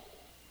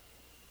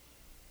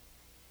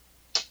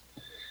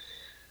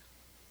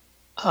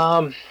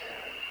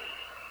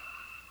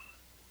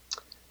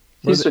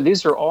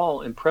 These are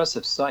all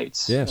impressive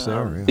sites. Yes, they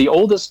are. Yeah. The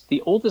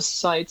oldest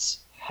sites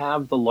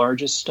have the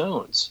largest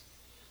stones.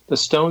 The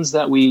stones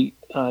that we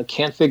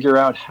can't figure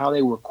out how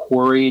they were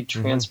quarried,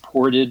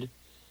 transported,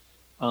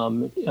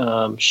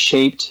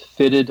 shaped,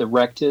 fitted,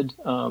 erected.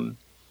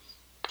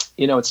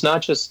 It's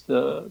not just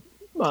the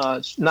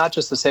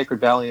Sacred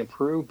Valley in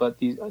Peru, but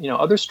the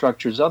other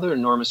structures, other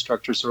enormous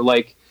structures, are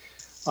like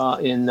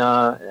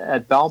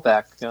at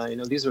Baalbek.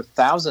 These are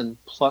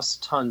 1,000+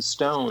 ton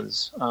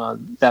stones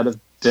that have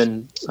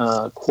been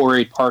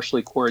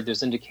partially quarried.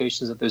 There's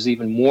indications that there's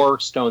even more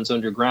stones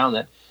underground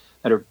that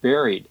are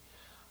buried.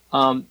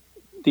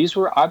 These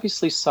were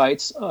obviously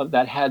sites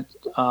that had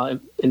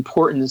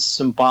important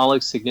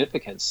symbolic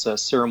significance,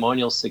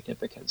 ceremonial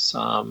significance.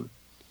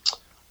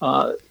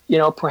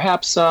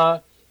 Perhaps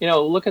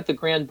look at the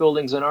grand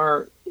buildings in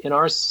our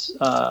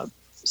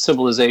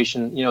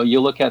civilization. You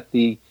look at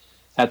the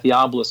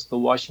obelisk, the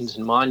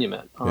Washington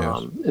Monument.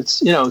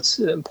 Yes. It's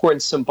an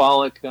important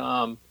symbolic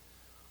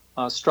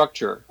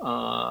structure,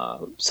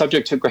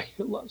 subject to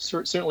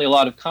certainly a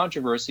lot of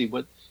controversy.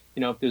 But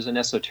if there's an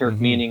esoteric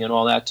meaning and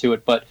all that to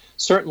it, but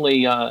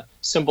certainly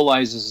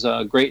symbolizes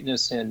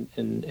greatness and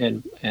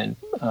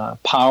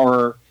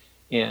power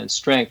and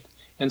strength.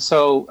 And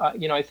so,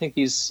 I think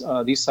these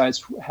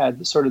sites had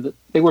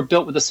they were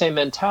built with the same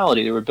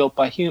mentality. They were built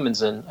by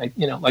humans, and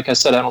like I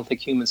said, I don't think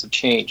humans have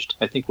changed.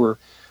 I think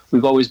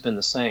we've always been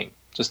the same.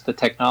 Just the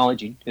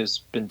technology has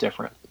been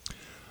different.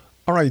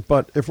 All right,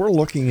 but if we're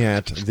looking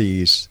at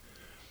these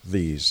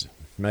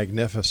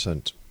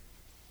magnificent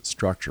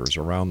structures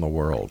around the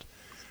world,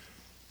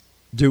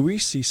 do we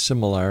see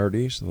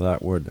similarities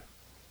that would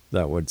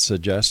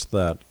suggest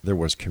that there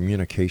was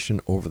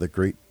communication over the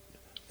great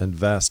and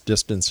vast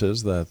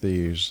distances that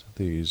these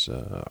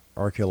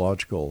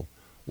archaeological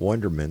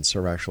wonderments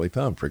are actually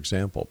found? For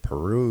example,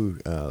 Peru,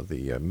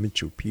 the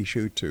Machu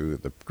Picchu, to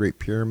the Great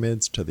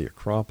Pyramids, to the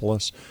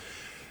Acropolis.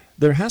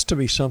 There has to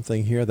be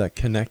something here that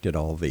connected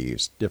all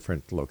these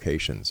different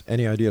locations.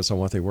 Any ideas on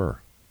what they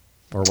were,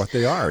 or what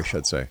they are, I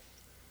should say?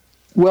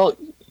 Well,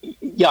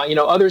 yeah,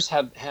 others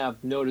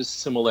have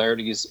noticed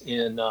similarities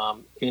in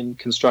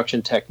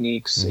construction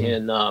techniques,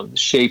 in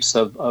shapes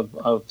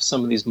of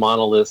some of these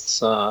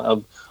monoliths,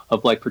 of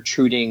like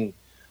protruding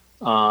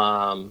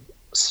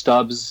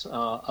stubs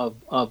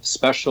of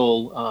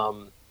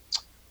special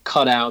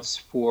cutouts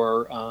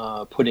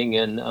for putting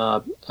in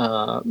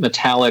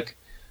metallic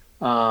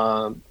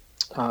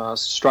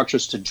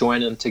structures to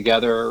join them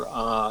together.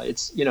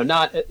 It's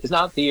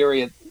not the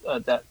area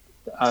that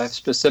I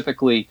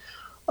specifically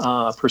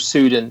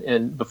pursued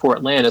in before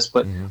Atlantis,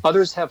 but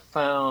others have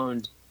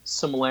found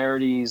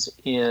similarities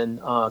in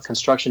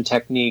construction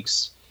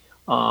techniques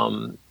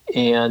and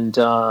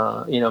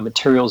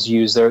materials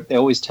used. They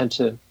always tend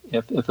to,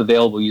 if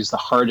available, use the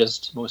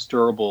hardest, most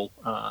durable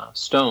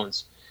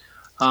stones.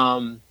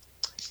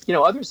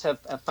 Others have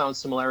found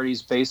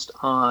similarities based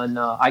on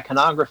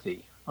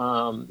iconography,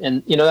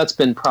 and that's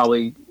been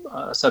probably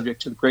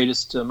subject to the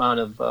greatest amount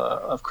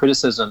of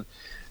criticism.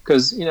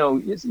 Because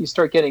you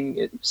start getting,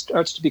 it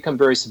starts to become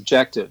very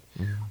subjective,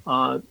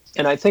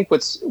 and I think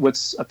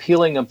what's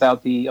appealing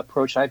about the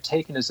approach I've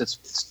taken is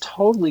it's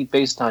totally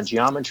based on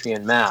geometry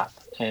and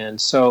math,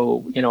 and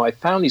so I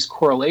found these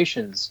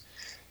correlations.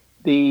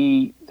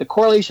 The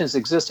correlations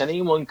exist.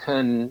 Anyone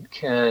can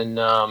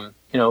go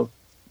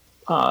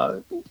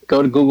to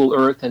Google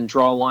Earth and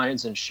draw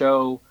lines and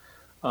show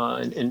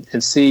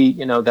and see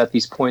that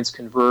these points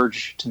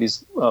converge to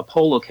these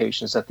pole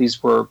locations, that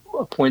these were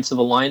points of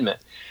alignment.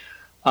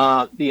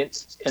 And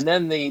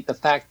then the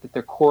fact that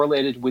they're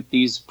correlated with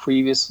these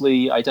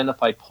previously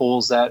identified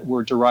poles that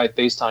were derived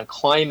based on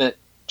climate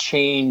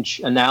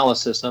change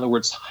analysis. In other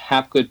words,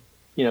 Hapgood,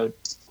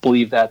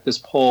 believe that this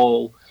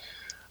pole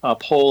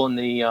in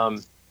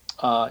the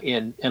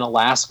in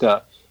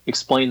Alaska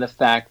explained the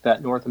fact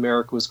that North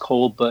America was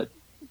cold, but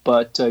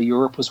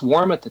Europe was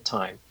warm at the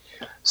time.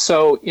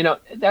 So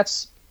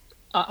that's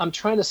I'm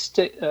trying to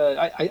stay.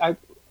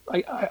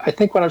 I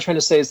think what I'm trying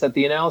to say is that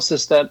the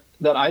analysis that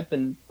I've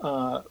been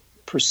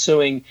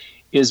pursuing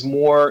is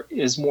more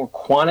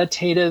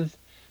quantitative.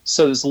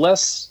 So there's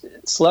less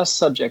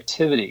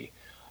subjectivity.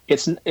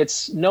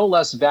 It's no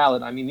less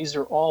valid. I mean, these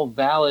are all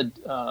valid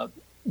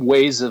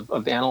ways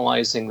of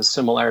analyzing the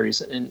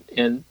similarities.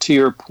 And to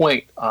your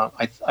point,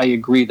 I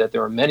agree that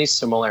there are many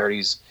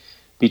similarities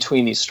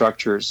between these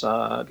structures,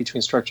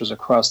 between structures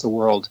across the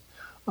world.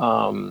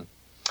 And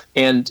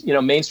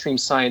mainstream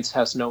science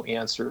has no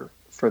answer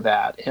for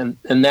that, and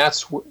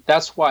that's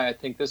why I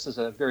think this is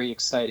a very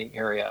exciting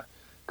area,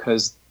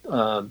 because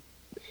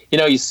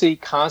you see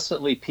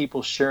constantly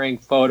people sharing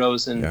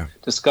photos and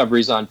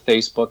discoveries on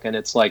Facebook, and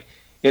it's like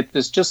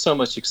there's just so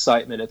much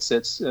excitement.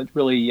 It's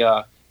really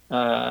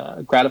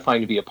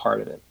gratifying to be a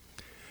part of it.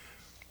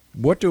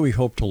 What do we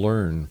hope to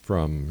learn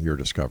from your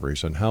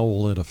discoveries, and how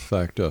will it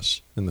affect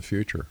us in the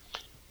future?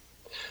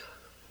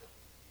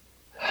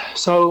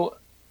 So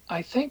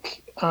I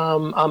think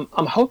I'm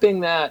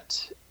hoping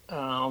that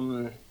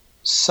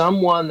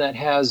someone that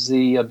has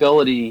the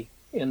ability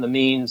and the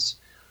means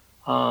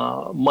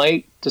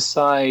might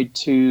decide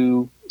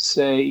to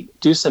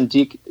do some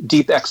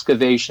deep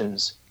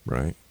excavations,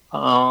 right?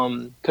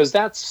 Because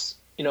that's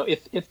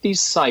if these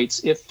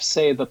sites, if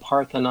say the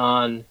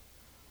Parthenon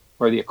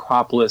or the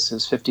Acropolis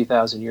is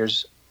 50,000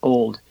 years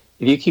old.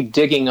 If you keep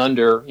digging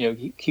under,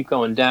 you keep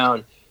going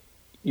down,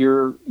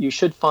 you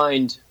should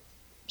find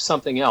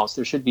something else.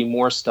 There should be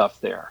more stuff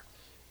there,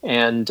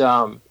 and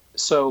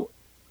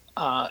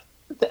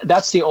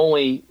that's the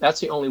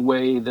only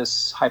way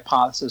this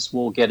hypothesis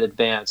will get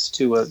advanced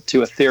to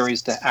a theory,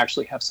 is to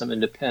actually have some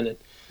independent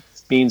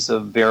means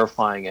of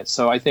verifying it.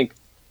 So I think,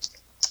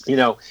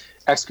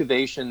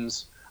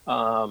 excavations.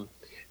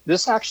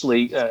 This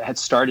actually had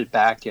started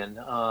back in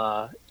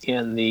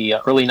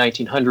the early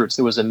 1900s.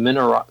 There was a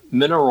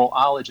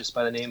mineralogist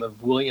by the name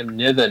of William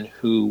Niven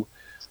who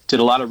did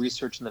a lot of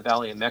research in the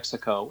Valley of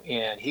Mexico,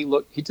 and he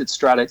did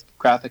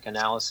stratigraphic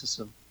analysis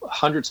of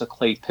hundreds of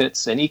clay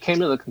pits, and he came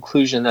to the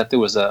conclusion that there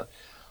was a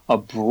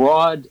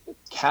broad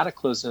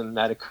cataclysm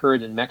that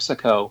occurred in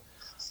Mexico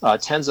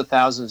tens of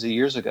thousands of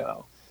years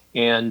ago,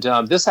 and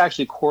this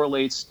actually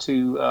correlates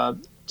to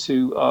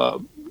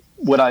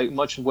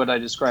much of what I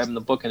describe in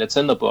the book, and it's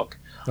in the book.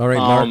 All right,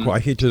 Mark, I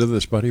hate to do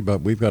this, buddy,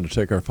 but we've got to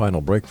take our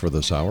final break for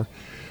this hour.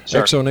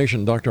 Sure.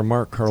 Exonation, Dr.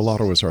 Mark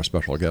Carlotto is our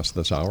special guest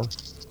this hour.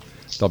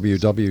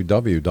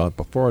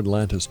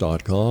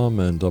 www.beforeatlantis.com,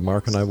 and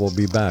Mark and I will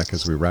be back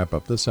as we wrap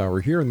up this hour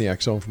here in the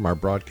X Zone from our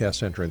broadcast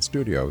center and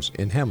studios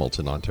in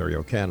Hamilton,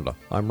 Ontario, Canada.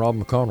 I'm Rob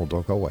McConnell.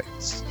 Don't go away.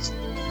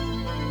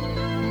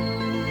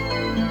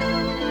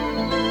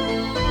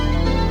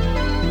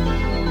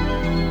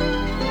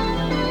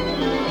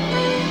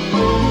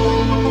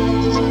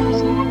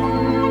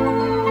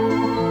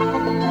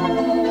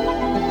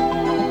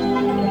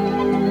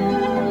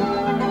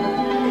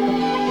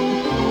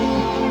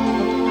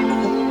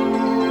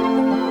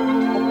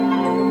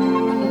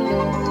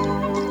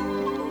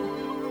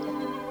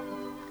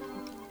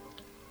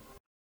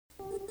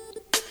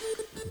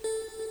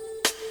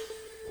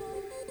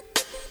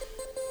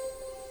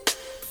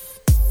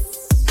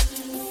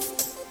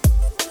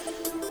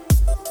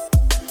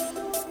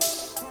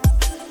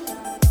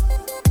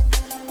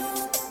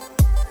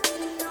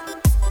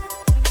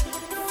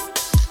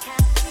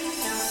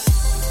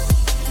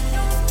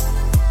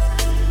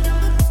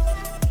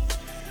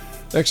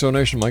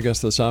 Exonation, my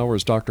guest this hour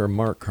is Dr.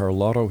 Mark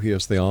Carlotto. He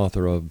is the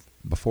author of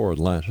Before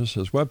Atlantis.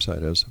 His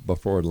website is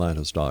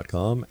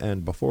beforeatlantis.com,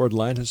 and Before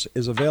Atlantis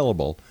is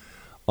available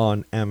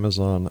on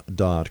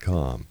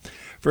Amazon.com.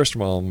 First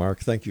of all, Mark,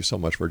 thank you so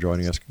much for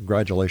joining us.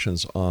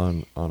 Congratulations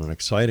on an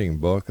exciting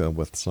book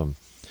with some,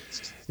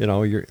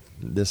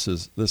 this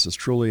is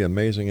truly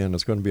amazing, and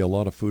it's going to be a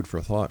lot of food for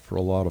thought for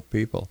a lot of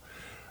people.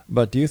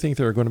 But do you think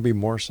there are going to be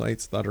more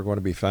sites that are going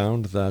to be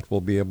found that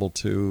will be able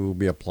to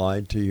be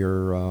applied to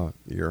your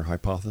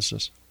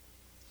hypothesis?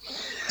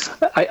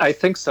 I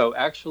think so.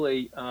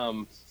 Actually,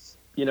 I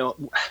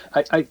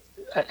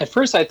at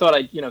first I thought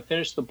I'd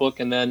finish the book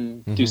and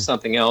then do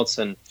something else,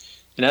 and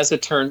as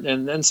it turned,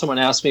 and then someone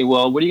asked me,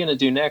 well, what are you going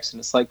to do next?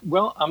 And it's like,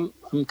 well, I'm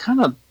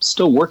kind of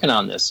still working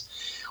on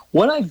this.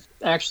 What I've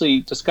actually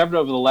discovered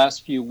over the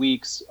last few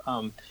weeks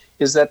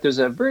is that there's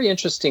a very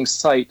interesting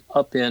site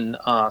up in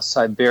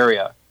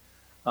Siberia.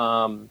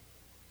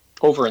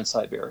 Over in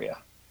Siberia.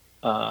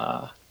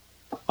 I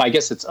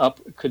guess it's up,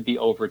 it could be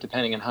over,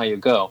 depending on how you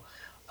go.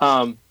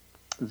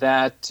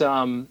 That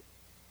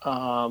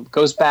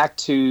goes back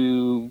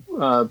to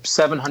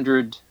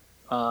 700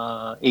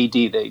 AD.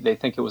 They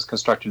think it was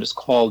constructed. It's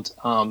called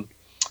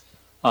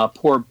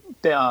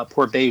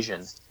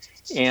Porbagian.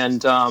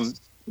 And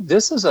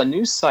this is a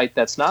new site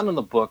that's not in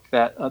the book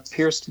that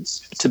appears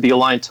to be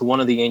aligned to one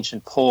of the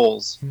ancient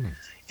poles.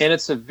 And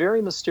it's a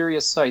very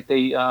mysterious site.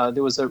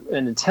 There was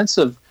an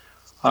intensive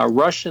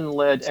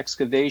Russian-led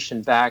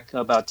excavation back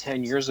about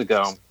 10 years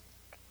ago,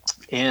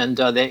 and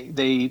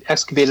they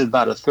excavated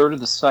about a third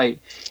of the site,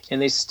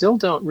 and they still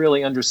don't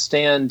really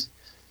understand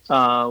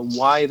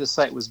why the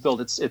site was built.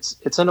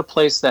 It's in a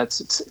place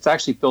it's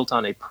actually built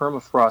on a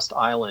permafrost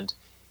island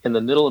in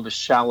the middle of a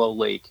shallow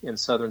lake in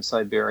southern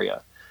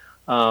Siberia.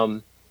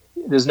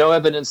 There's no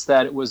evidence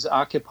that it was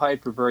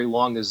occupied for very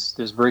long.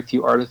 There's very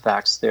few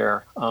artifacts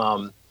there.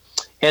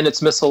 And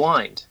it's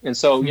misaligned. And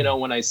so,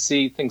 when I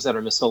see things that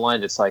are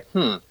misaligned, it's like,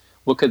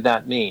 what could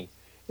that mean?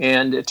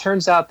 And it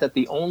turns out that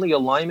the only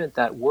alignment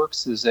that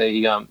works is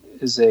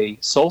a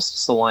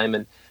solstice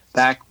alignment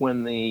back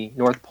when the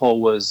North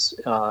Pole was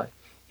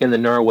in the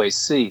Norway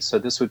Sea. So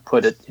this would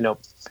put it,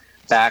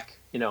 back,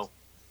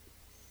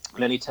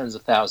 many tens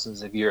of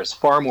thousands of years,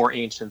 far more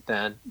ancient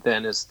than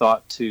is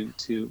thought to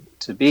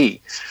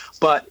be.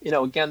 But,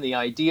 again, the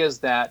idea is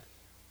that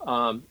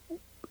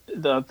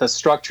the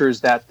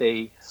structures that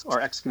they are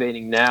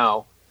excavating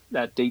now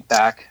that date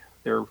back,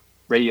 they're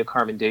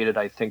radiocarbon dated,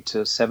 I think,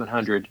 to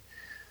 700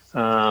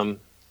 AD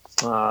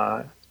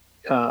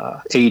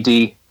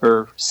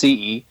or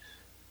CE,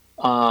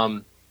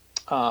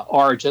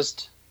 are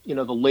just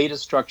the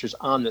latest structures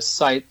on the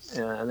site.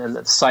 And then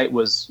the site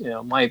was,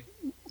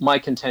 my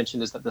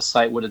contention is that the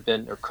site would have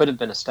been or could have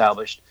been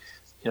established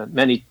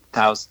many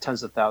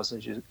tens of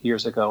thousands of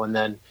years ago, and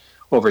then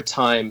over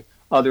time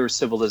other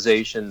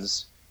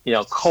civilizations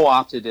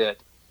co-opted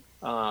it,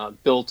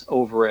 built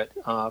over it,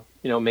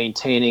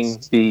 maintaining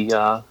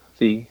the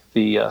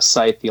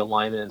site, the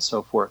alignment, and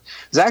so forth.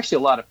 There's actually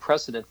a lot of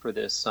precedent for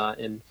this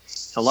in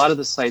a lot of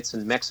the sites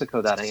in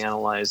Mexico that I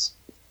analyze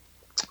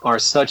are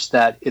such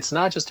that it's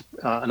not just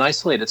an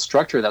isolated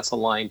structure that's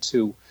aligned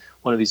to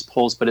one of these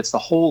poles, but it's the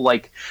whole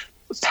like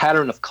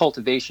pattern of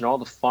cultivation, all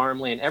the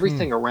farmland,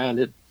 everything around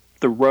it,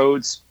 the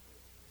roads,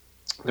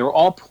 they're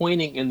all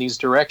pointing in these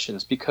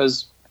directions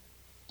because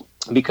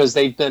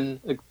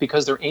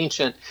they're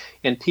ancient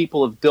and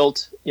people have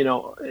built,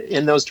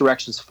 in those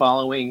directions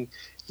following,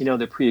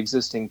 the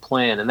pre-existing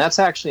plan. And that's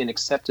actually an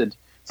accepted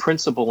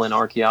principle in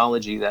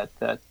archaeology that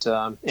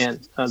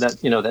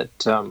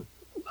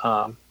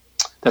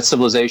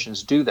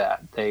civilizations do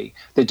that. They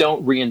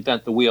don't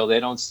reinvent the wheel. They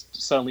don't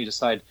suddenly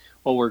decide,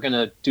 oh, we're going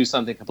to do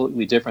something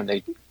completely different.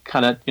 They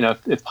kind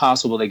of, if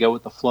possible, they go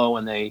with the flow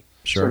and they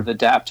sort of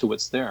adapt to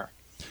what's there.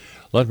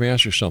 Let me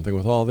ask you something.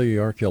 With all the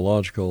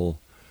archaeological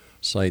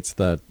sites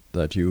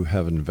that you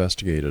have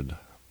investigated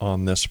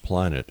on this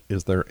planet,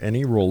 is there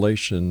any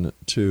relation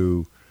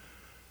to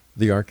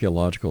the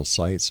archaeological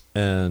sites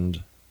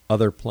and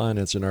other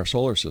planets in our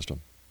solar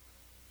system?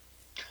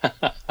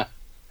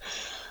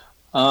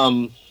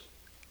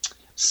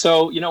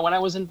 So, when I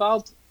was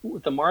involved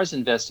with the Mars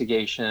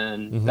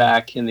investigation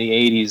back in the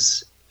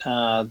 80s,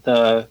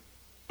 the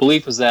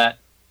belief was that,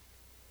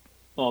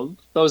 well,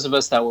 those of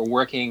us that were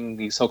working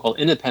the so-called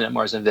independent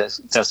Mars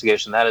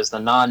investigation, that is the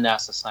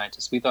non-NASA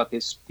scientists, we thought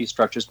these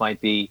structures might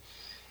be,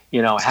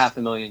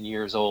 500,000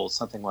 years old,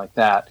 something like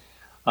that.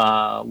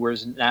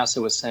 Whereas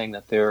NASA was saying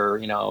that they're,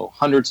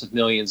 hundreds of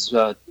millions,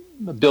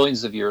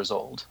 billions of years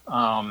old.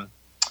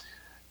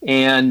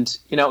 And,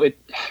 it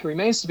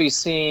remains to be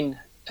seen.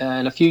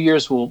 In a few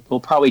years, we'll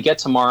probably get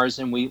to Mars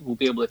and we'll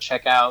be able to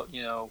check out,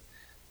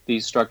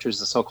 these structures,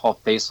 the so-called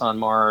face on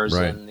Mars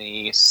and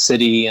the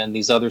city and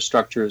these other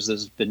structures.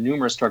 There's been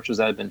numerous structures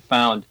that have been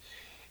found.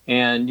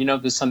 And,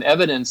 there's some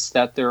evidence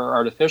that they're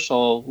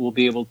artificial. We'll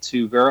be able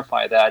to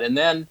verify that. And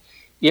then,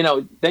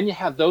 then you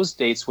have those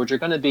dates, which are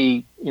going to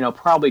be,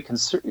 probably,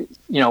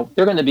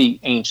 they're going to be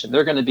ancient.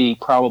 They're going to be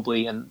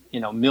probably in,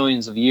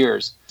 millions of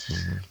years.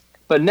 Mm-hmm.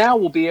 But now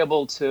we'll be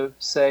able to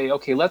say,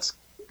 okay, let's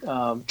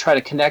try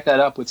to connect that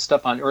up with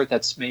stuff on Earth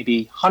that's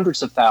maybe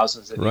hundreds of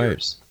thousands of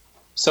years.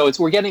 So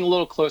we're getting a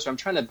little closer. I'm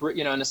trying to,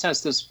 in a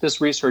sense, this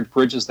research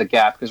bridges the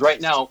gap, because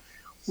right now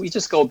we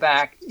just go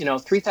back,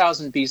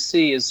 3000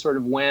 BC is sort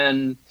of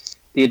when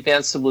the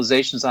advanced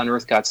civilizations on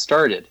Earth got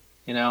started,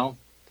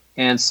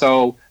 and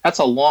so that's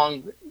a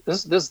long.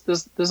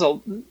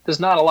 There's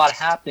not a lot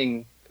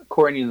happening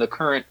according to the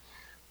current,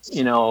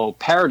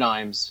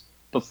 paradigms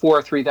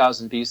before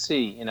 3000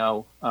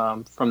 BC.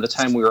 From the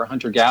time we were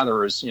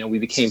hunter-gatherers, we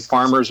became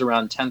farmers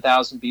around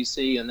 10,000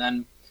 BC,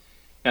 and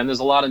there's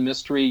a lot of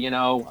mystery,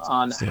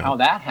 on how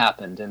that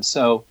happened. And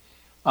so,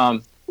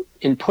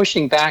 in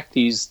pushing back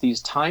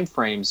these time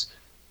frames,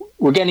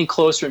 we're getting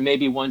closer, and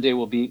maybe one day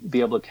we'll be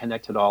able to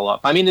connect it all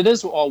up. I mean, it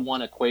is all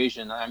one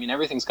equation. I mean,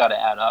 everything's got to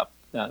add up.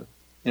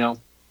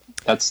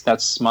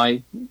 That's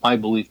my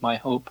belief, my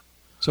hope.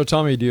 So,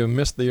 Tommy, do you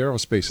miss the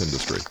aerospace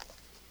industry?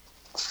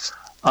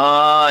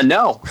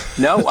 No.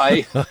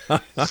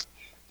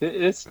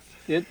 There's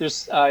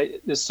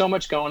so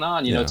much going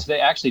on.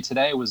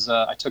 Today was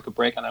I took a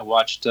break and I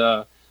watched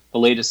the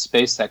latest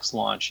SpaceX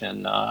launch,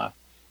 and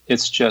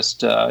it's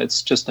just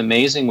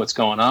amazing what's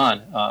going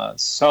on.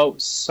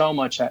 So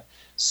much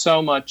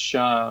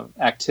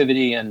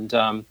activity,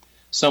 and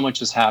so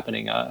much is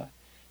happening.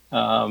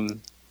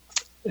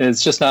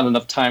 It's just not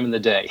enough time in the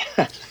day.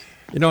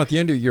 At the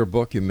end of your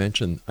book, you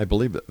mentioned, I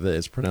believe that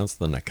it's pronounced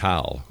the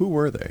McConnell. Who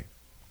were they?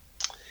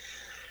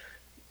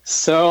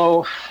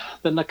 So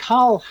the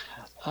McConnell,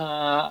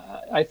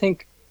 I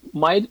think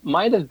might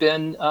have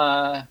been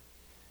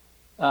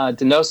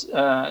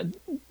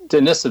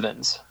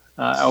Denisovans.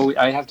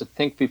 I have to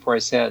think before I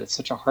say it. It's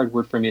such a hard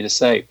word for me to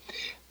say.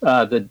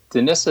 The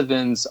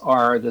Denisovans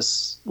are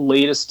this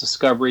latest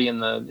discovery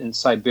in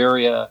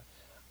Siberia.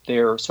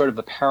 They're sort of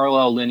a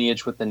parallel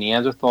lineage with the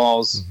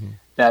Neanderthals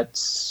that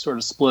sort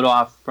of split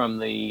off from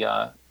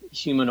the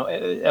human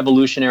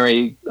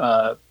evolutionary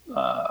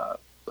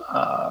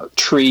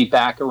tree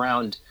back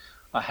around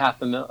half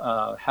a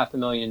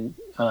million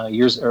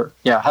years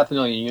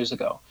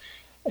ago.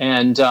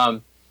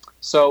 And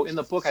so in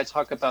the book, I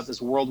talk about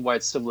this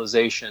worldwide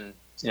civilization,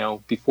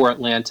 before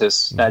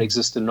Atlantis, that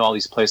existed in all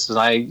these places.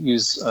 I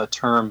use a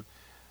term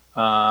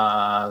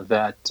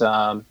that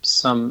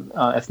some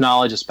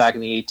ethnologists back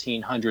in the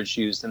 1800s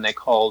used, and they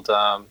called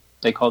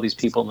these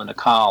people the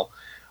Nakal,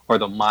 or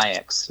the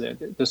Mayaks.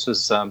 This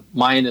was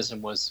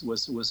Mayanism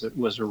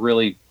was a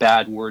really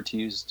bad word to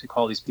use to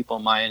call these people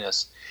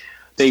Mayanists.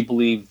 They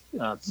believe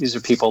these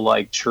are people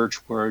like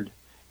Churchward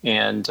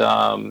and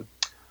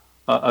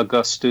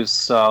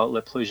Augustus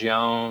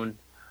Leplugion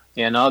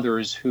and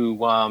others who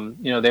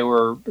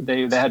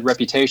they had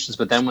reputations,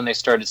 but then when they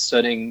started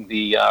studying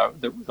the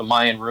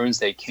Mayan runes,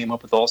 they came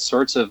up with all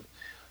sorts of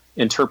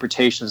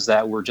interpretations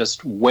that were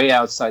just way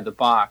outside the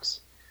box.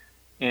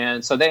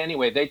 And so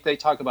they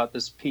talk about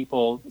this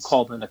people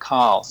called the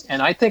Nakal.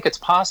 And I think it's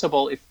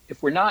possible if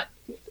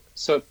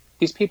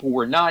these people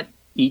were not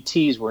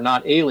ETs, were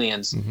not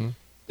aliens,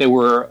 they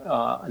were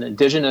an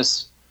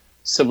indigenous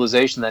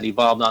civilization that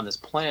evolved on this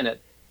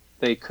planet,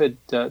 they could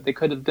have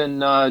been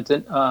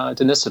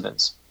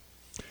Denisovans.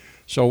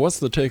 So what's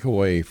the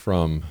takeaway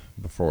from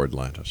Before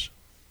Atlantis?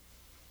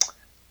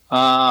 We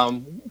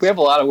have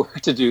a lot of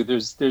work to do. The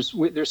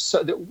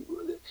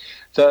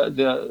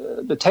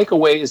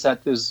takeaway is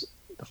that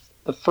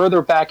the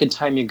further back in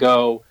time you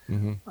go,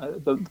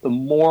 the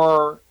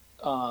more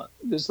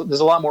there's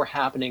a lot more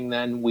happening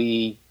than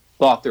we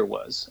thought there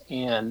was,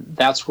 and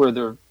that's where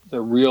the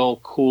real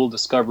cool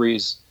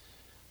discoveries,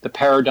 the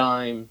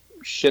paradigm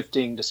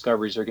shifting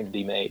discoveries, are going to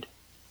be made.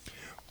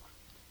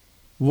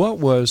 What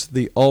was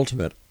the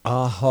ultimate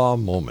aha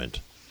moment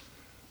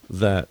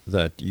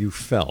that you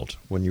felt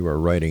when you were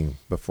writing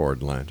Before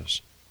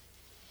Atlantis?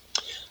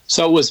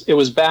 So it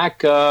was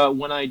back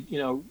when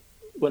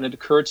when it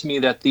occurred to me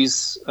that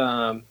these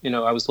I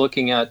was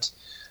looking at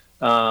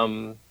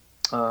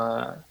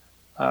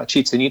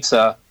Chichen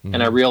Itza,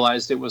 and I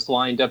realized it was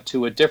lined up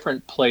to a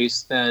different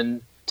place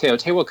than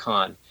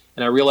Teotihuacan,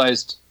 and I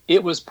realized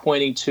it was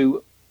pointing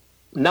to,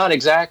 not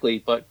exactly,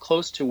 but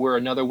close to where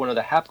another one of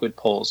the Hapgood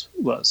poles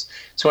was.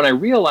 So when I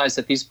realized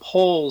that these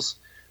poles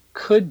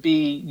could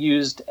be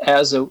used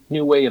as a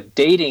new way of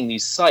dating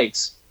these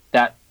sites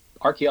that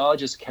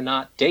archaeologists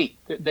cannot date,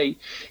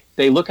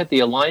 they look at the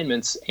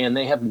alignments and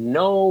they have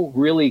no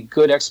really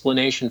good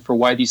explanation for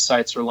why these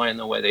sites are lying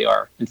the way they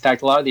are. In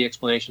fact, a lot of the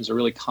explanations are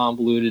really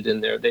convoluted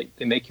and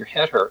they make your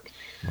head hurt.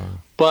 Wow.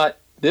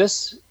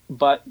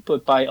 But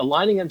by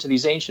aligning them to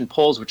these ancient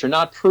poles, which are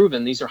not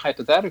proven, these are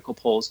hypothetical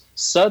poles,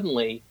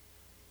 suddenly,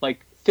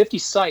 like 50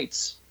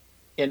 sites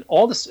in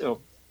all the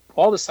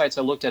sites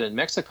I looked at in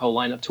Mexico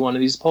line up to one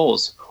of these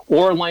poles,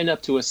 or line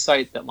up to a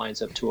site that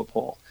lines up to a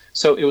pole.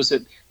 So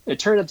it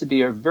turned out to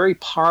be a very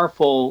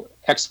powerful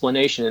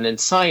explanation. And in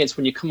science,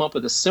 when you come up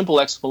with a simple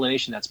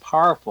explanation that's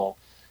powerful,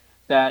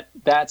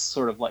 that's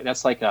sort of like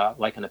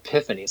an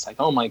epiphany. It's like,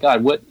 oh my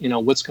God,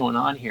 what's going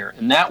on here?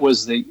 And that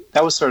was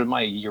sort of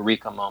my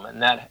eureka moment.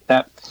 And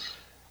that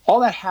all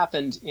that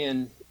happened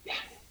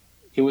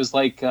it was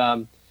like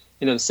the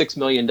 $6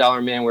 Million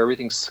Man, where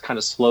everything kind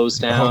of slows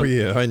down. Oh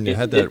yeah, and you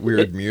had that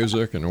weird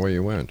music, and away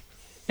you went.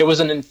 It was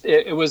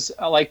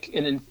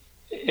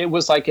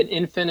like an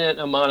infinite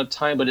amount of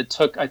time, but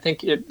I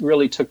think it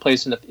really took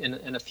place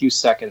in a few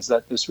seconds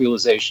that this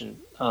realization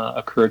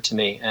occurred to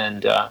me,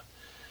 and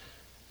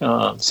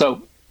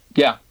so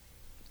yeah,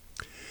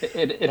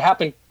 it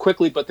happened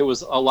quickly, but there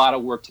was a lot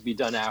of work to be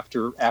done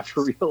after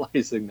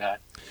realizing that.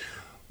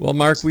 Well,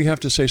 Mark, we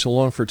have to say so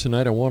long for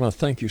tonight. I want to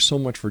thank you so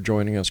much for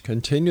joining us.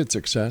 Continued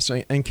success,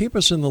 and keep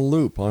us in the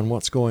loop on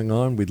what's going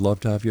on. We'd love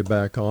to have you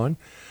back on.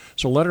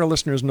 So let our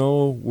listeners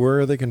know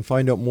where they can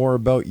find out more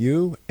about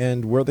you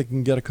and where they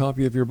can get a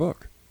copy of your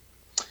book.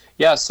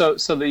 Yeah, so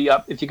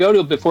if you go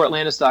to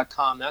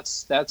beforeatlantis.com,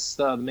 that's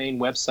the main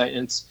website,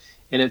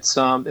 and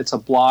it's a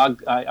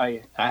blog.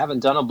 I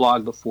haven't done a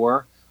blog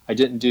before. I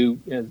didn't do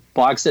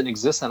blogs didn't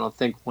exist, I don't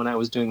think, when I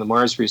was doing the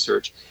Mars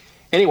research.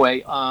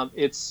 Anyway,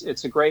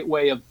 it's a great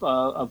way of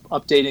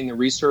updating the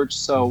research.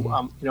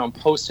 So I'm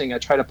posting. I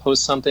try to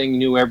post something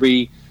new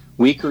every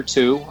week or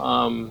two.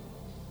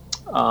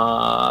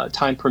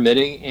 Time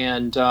permitting,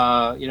 and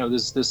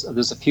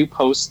there's a few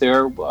posts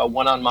there,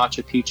 one on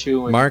Machu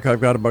Picchu. And, Mark,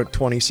 I've got about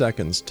 20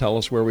 seconds. Tell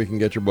us where we can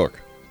get your book.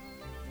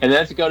 And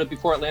then if you go to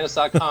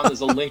beforeatlantis.com, there's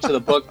a link to the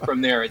book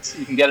from there.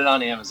 You can get it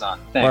on Amazon.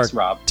 Thanks,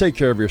 Mark, Rob. Take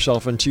care of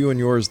yourself, and to you and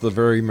yours, the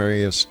very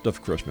merriest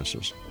of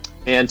Christmases.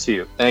 And to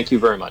you. Thank you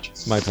very much.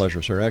 My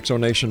pleasure, sir.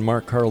 Exonation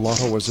Mark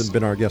Carlotto has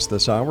been our guest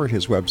this hour.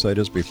 His website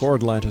is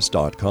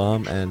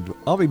beforeatlantis.com, and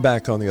I'll be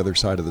back on the other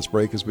side of this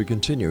break as we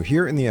continue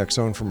here in the X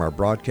Zone from our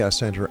broadcast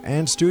center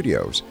and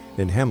studios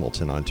in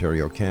Hamilton,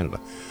 Ontario, Canada.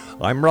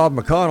 I'm Rob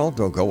McConnell.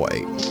 Don't go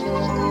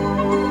away.